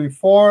 2, 3,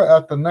 4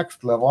 at the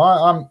next level.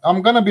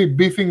 I'm going to be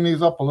beefing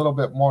these up a little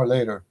bit more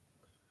later.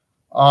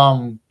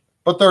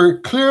 But they're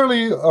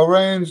clearly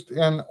arranged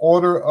in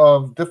order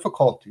of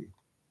difficulty.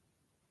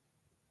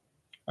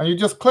 And you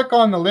just click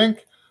on the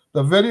link,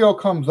 the video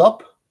comes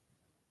up.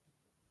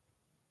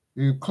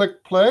 You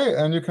click play,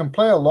 and you can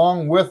play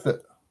along with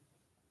it,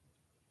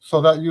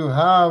 so that you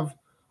have,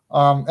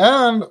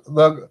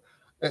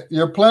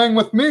 you're playing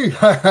with me.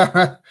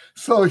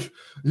 So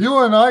you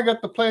and I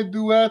get to play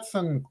duets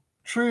and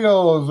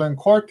trios and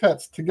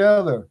quartets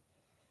together.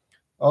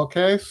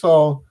 Okay,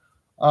 so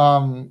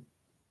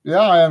yeah,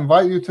 I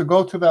invite you to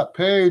go to that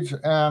page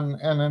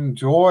and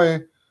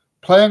enjoy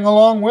playing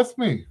along with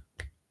me.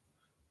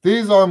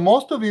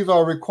 Most of these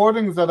are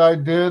recordings that I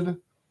did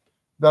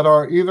that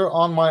are either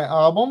on my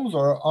albums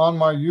or on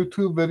my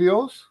YouTube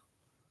videos.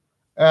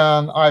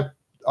 And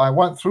I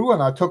went through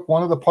and I took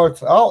one of the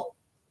parts out,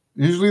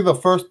 usually the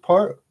first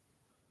part,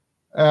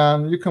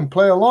 and you can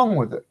play along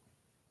with it.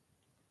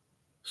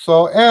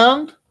 So,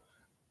 and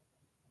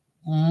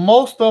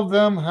most of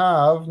them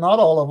have, not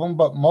all of them,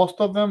 but most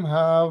of them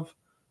have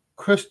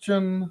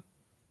Christian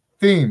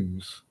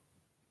themes.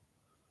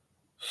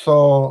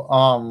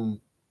 So,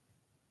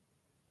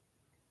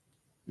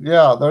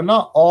 yeah, they're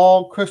not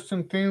all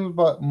Christian themes,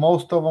 but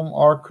most of them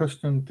are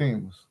Christian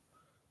themes.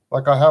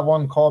 Like I have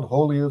one called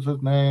Holy is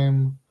His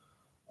Name,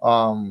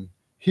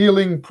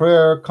 Healing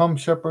Prayer, Come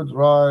Shepherds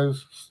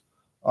Rise.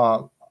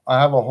 I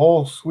have a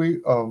whole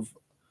suite of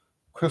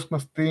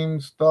Christmas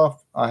themed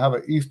stuff. I have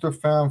an Easter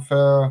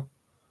fanfare,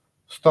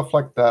 stuff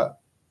like that.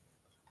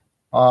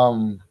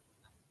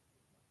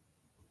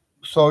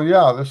 So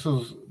yeah, this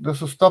is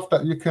stuff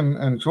that you can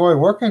enjoy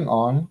working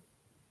on.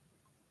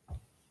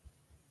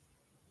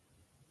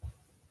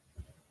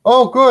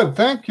 Oh, good,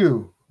 thank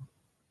you.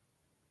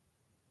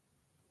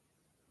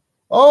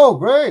 Oh,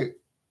 great.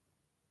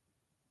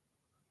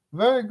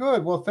 Very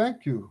good. Well,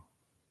 thank you.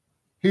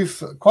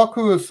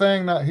 Kwaku is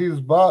saying that he's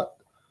bought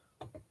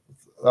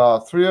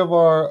 3 of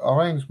our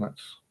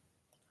arrangements.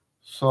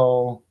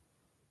 So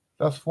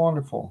that's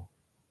wonderful.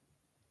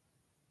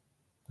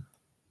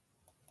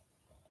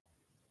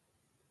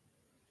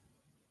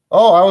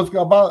 Oh, I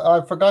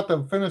forgot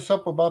to finish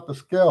up about the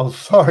scales.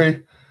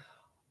 Sorry.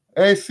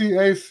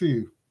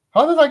 AC.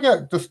 How did I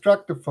get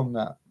distracted from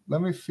that?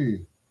 Let me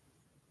see.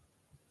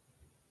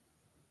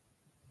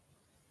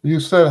 You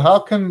said, how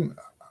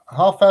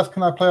fast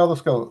can I play all the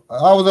scales?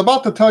 I was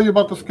about to tell you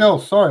about the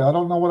scales. Sorry, I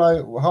don't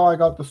know how I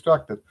got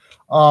distracted.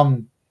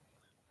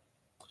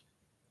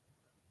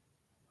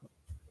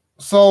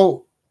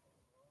 So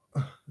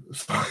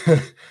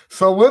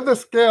with the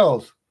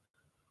scales,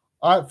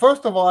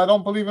 first of all, I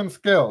don't believe in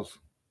scales.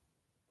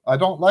 I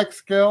don't like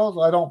scales.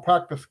 I don't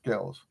practice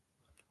scales.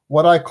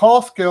 What I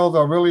call scales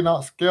are really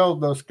not scales.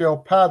 They're scale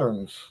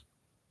patterns.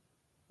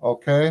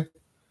 Okay?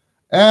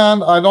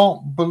 And I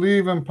don't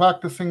believe in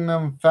practicing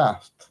them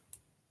fast.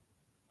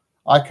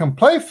 I can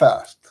play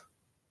fast.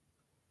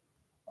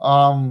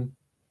 But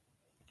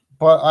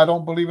I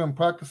don't believe in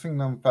practicing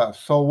them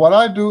fast. So what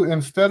I do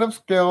instead of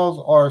scales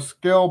are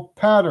scale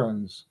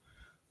patterns.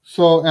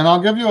 So, and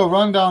I'll give you a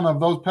rundown of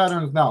those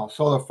patterns now.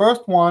 So the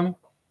first one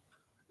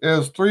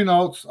is 3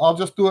 notes. I'll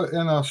just do it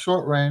in a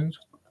short range.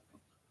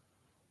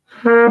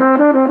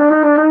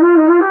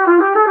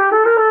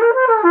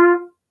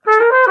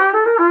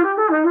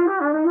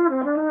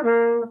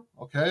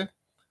 Okay.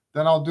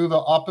 Then I'll do the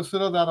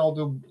opposite of that. I'll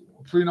do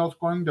 3 notes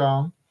going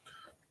down.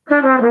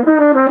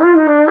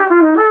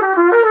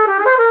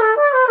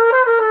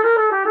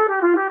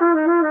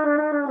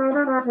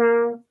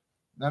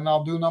 Then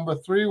I'll do number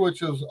 3,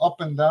 which is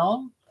up and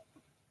down.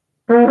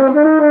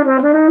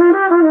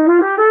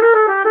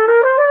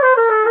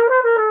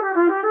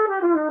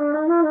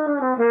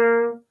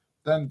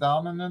 Then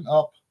down and then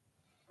up.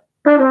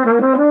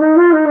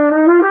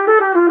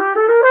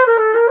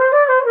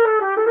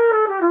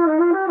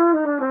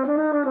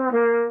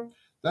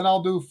 Then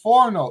I'll do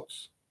 4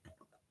 notes.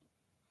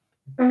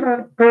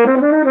 And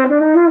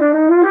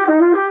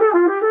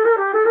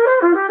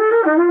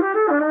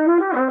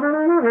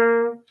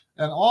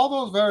all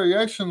those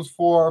variations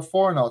for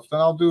 4 notes.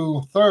 Then I'll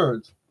do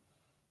thirds.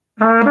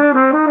 And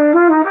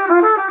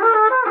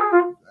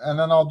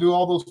then I'll do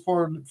all those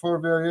four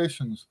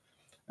variations.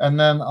 And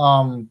then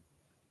I'll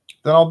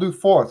do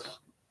fourths.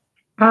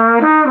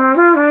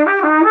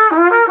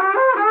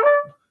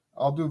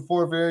 I'll do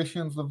 4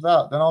 variations of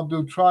that. Then I'll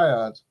do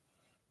triads.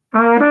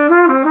 And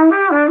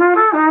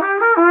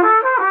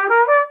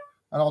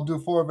I'll do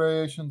 4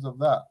 variations of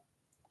that.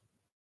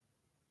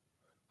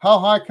 How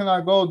high can I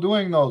go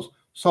doing those?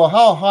 So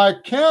how high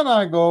can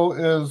I go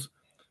is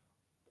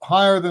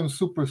higher than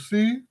super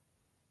C.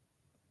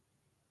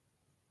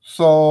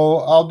 So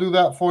I'll do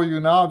that for you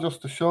now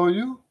just to show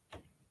you.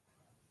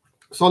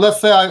 So let's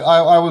say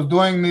I was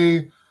doing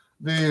the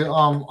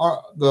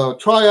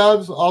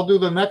triads. I'll do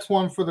the next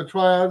one for the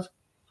triads.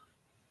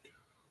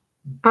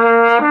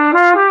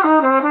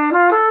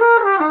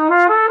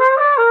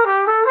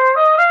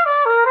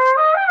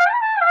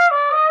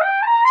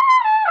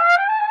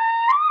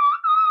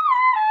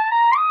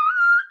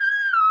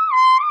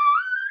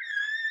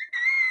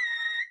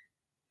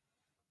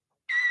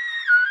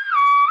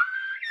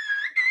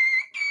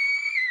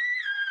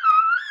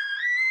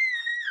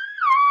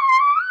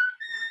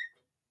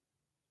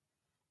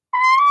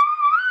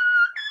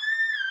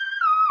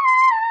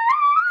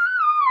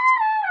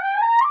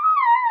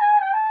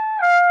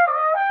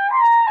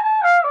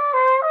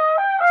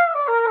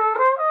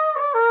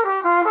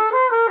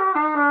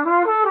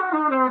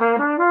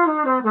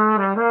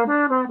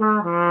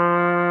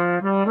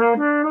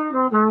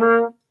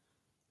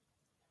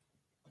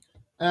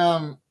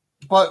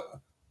 But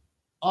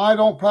I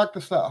don't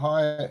practice that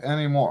high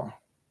anymore.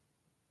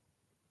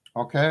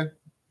 Okay?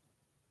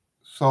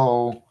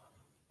 So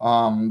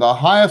the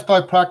highest I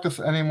practice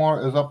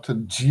anymore is up to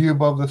G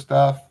above the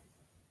staff.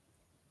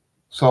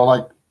 So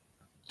like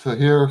to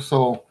here.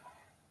 So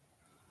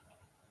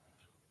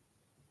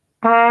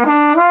That's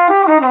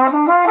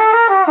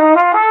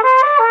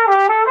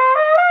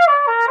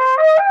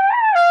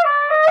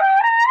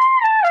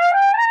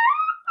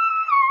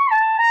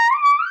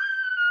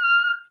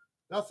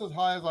as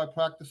high as I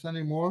practice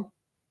anymore.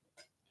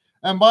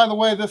 And by the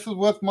way, this is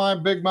with my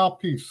big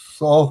mouthpiece,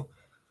 so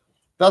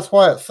that's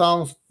why it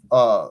sounds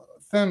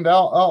thinned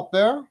out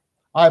there.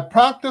 I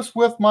practice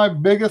with my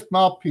biggest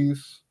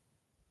mouthpiece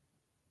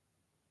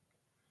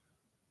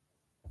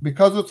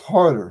because it's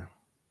harder.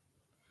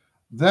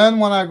 Then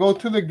when I go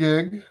to the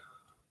gig,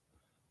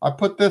 I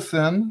put this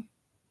in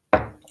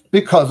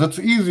because it's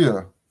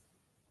easier.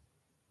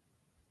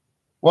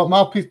 What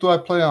mouthpiece do I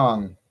play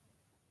on?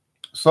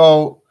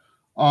 So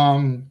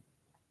when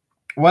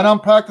I'm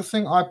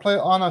practicing, I play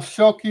on a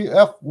Schelke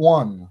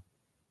F1,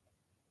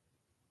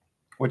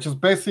 which is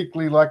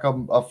basically like a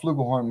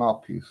flugelhorn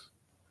mouthpiece.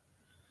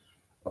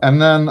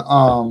 And then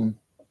on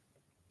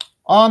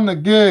the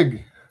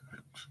gig,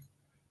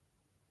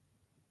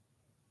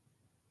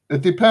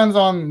 it depends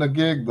on the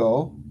gig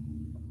though,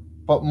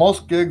 but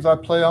most gigs I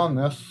play on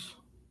this.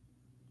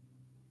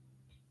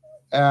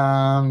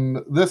 And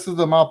this is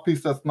the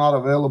mouthpiece that's not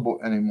available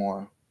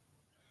anymore.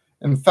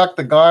 In fact,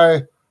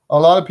 a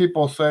lot of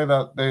people say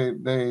that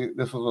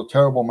this is a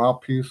terrible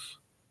mouthpiece.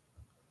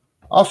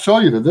 I'll show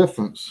you the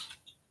difference.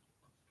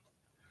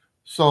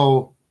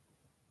 So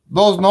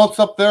those notes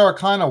up there are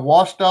kind of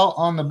washed out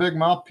on the big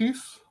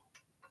mouthpiece.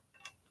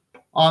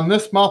 On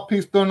this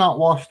mouthpiece, they're not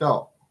washed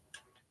out.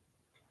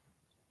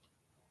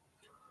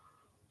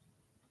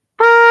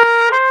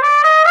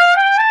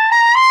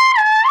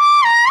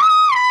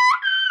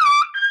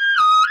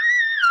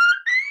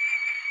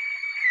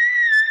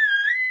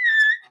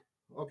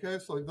 Okay,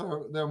 so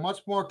they're much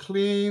more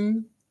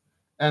clean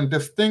and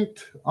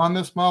distinct on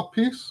this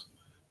mouthpiece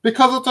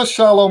because it's a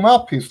shallow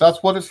mouthpiece.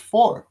 That's what it's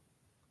for.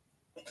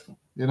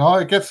 You know,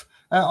 it gets.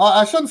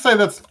 I shouldn't say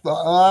that's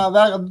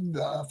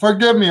that.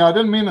 Forgive me, I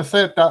didn't mean to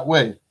say it that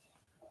way.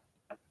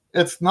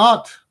 It's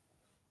not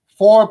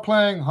for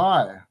playing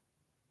high.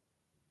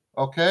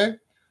 Okay,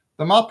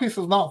 the mouthpiece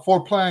is not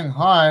for playing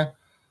high.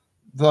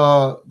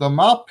 The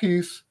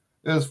mouthpiece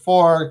is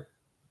for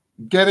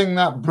getting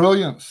that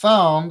brilliant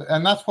sound,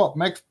 and that's what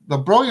makes the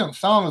brilliant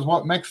sound is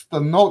what makes the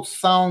notes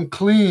sound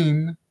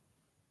clean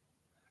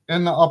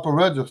in the upper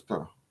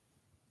register.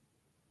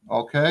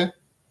 Okay.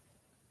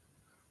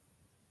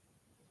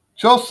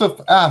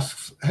 Joseph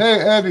asks, hey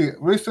Eddie,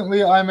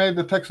 recently I made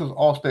the Texas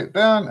All-State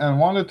Band and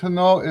wanted to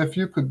know if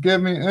you could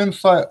give me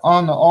insight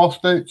on the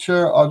All-State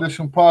Chair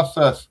audition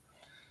process.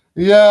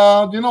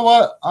 Yeah, you know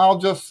what I'll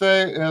just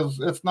say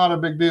is it's not a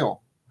big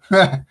deal.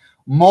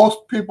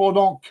 Most people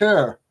don't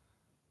care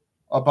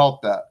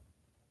about that.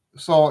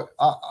 So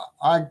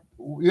I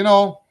you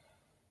know,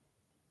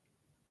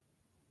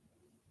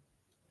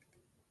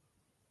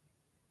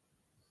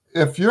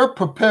 if you're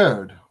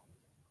prepared,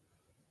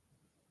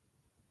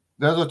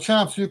 there's a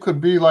chance you could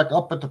be like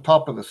up at the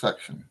top of the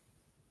section.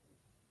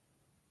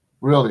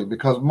 Really,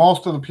 because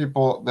most of the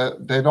people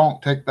they don't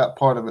take that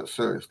part of it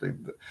seriously.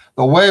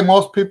 The way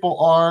most people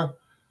are,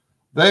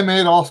 they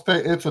made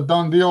All-State, it's a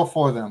done deal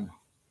for them.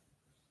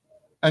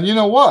 And you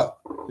know what?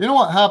 You know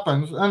what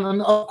happens?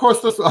 And of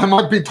course, I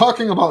might be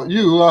talking about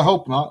you. I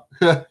hope not.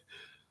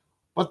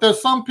 But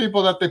there's some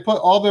people that they put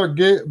all their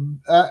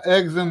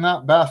eggs in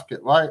that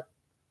basket, right?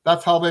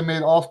 That's how they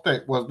made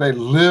All-State, was they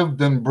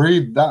lived and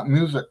breathed that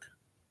music.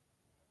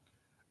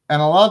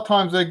 And a lot of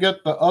times they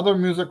get the other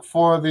music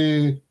for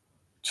the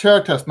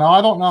chair test. Now,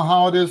 I don't know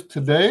how it is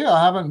today.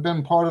 I haven't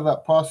been part of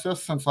that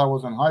process since I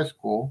was in high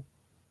school,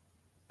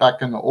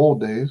 back in the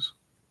old days.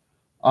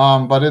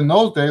 But in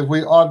those days, we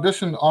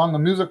auditioned on the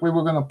music we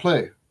were going to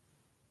play.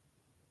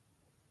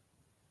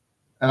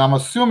 And I'm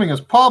assuming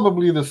it's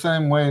probably the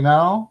same way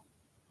now,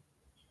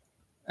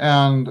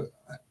 and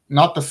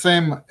not the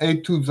same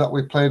etudes that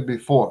we played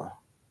before.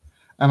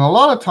 And a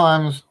lot of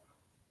times,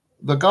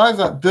 the guys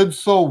that did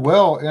so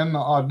well in the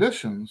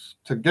auditions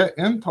to get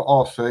into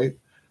All-State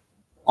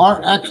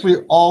aren't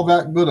actually all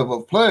that good of a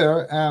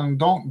player and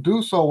don't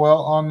do so well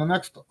on the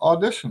next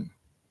audition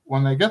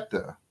when they get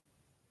there.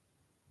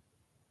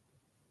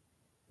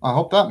 I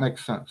hope that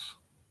makes sense.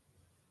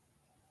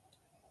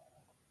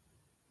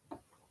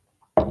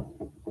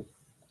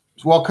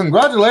 Well,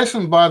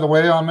 congratulations, by the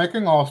way, on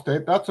making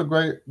All-State. That's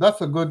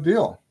a good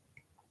deal,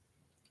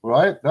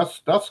 right? That's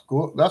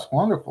good. That's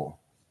wonderful.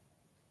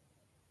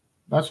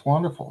 That's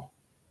wonderful.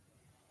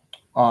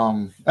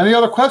 Any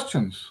other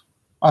questions?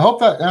 I hope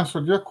that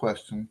answered your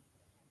question.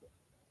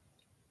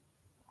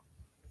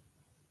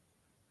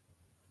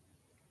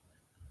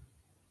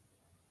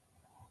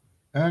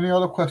 Any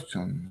other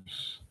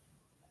questions?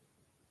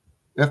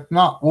 If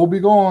not, we'll be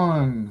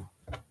going.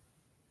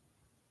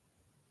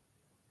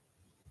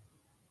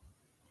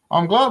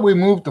 I'm glad we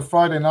moved to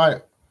Friday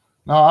night.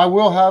 Now, I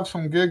will have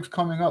some gigs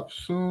coming up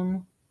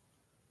soon,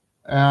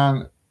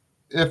 and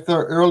if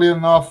they're early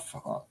enough,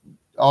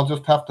 I'll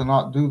just have to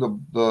not do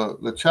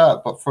the chat,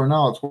 but for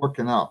now, it's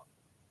working out.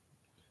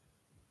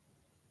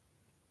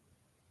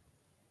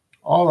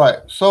 All right,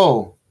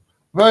 so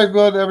very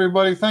good,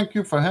 everybody. Thank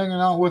you for hanging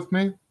out with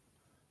me.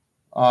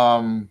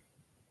 Um,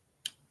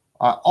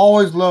 I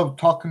always love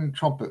talking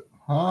trumpet,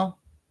 huh?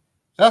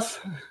 That's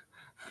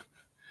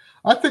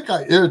I think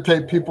I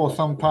irritate people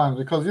sometimes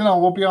because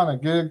we'll be on a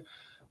gig.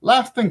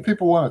 Last thing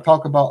people want to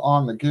talk about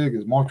on the gig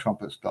is more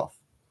trumpet stuff.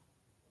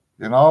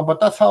 But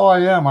that's how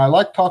I am. I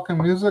like talking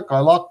music. I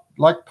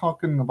like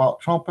talking about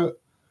trumpet.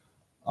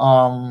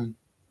 Um,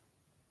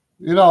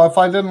 if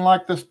I didn't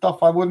like this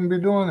stuff, I wouldn't be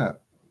doing it,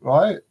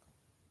 right?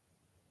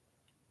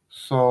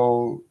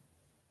 So,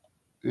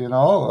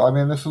 I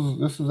mean, this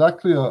is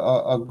actually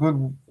a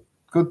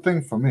good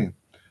thing for me.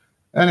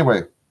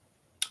 Anyway,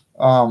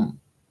 um,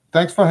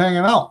 thanks for hanging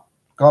out.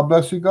 God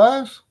bless you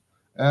guys,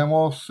 and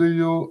we'll see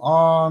you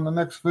on the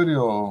next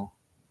video.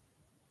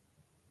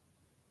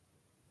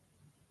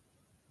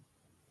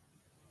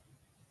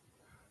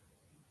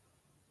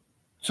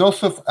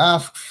 Joseph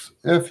asks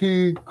if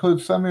he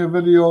could send me a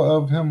video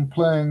of him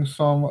playing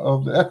some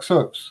of the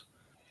excerpts.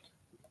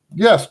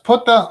 Yes,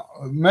 put that.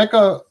 Make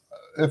a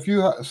if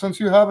you since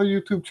you have a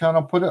YouTube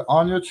channel, put it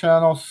on your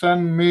channel.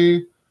 Send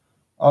me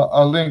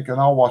a link and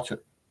I'll watch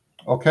it.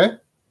 Okay,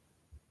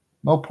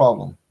 no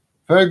problem.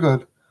 Very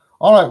good.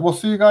 All right, we'll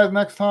see you guys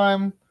next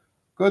time.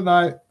 Good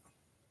night.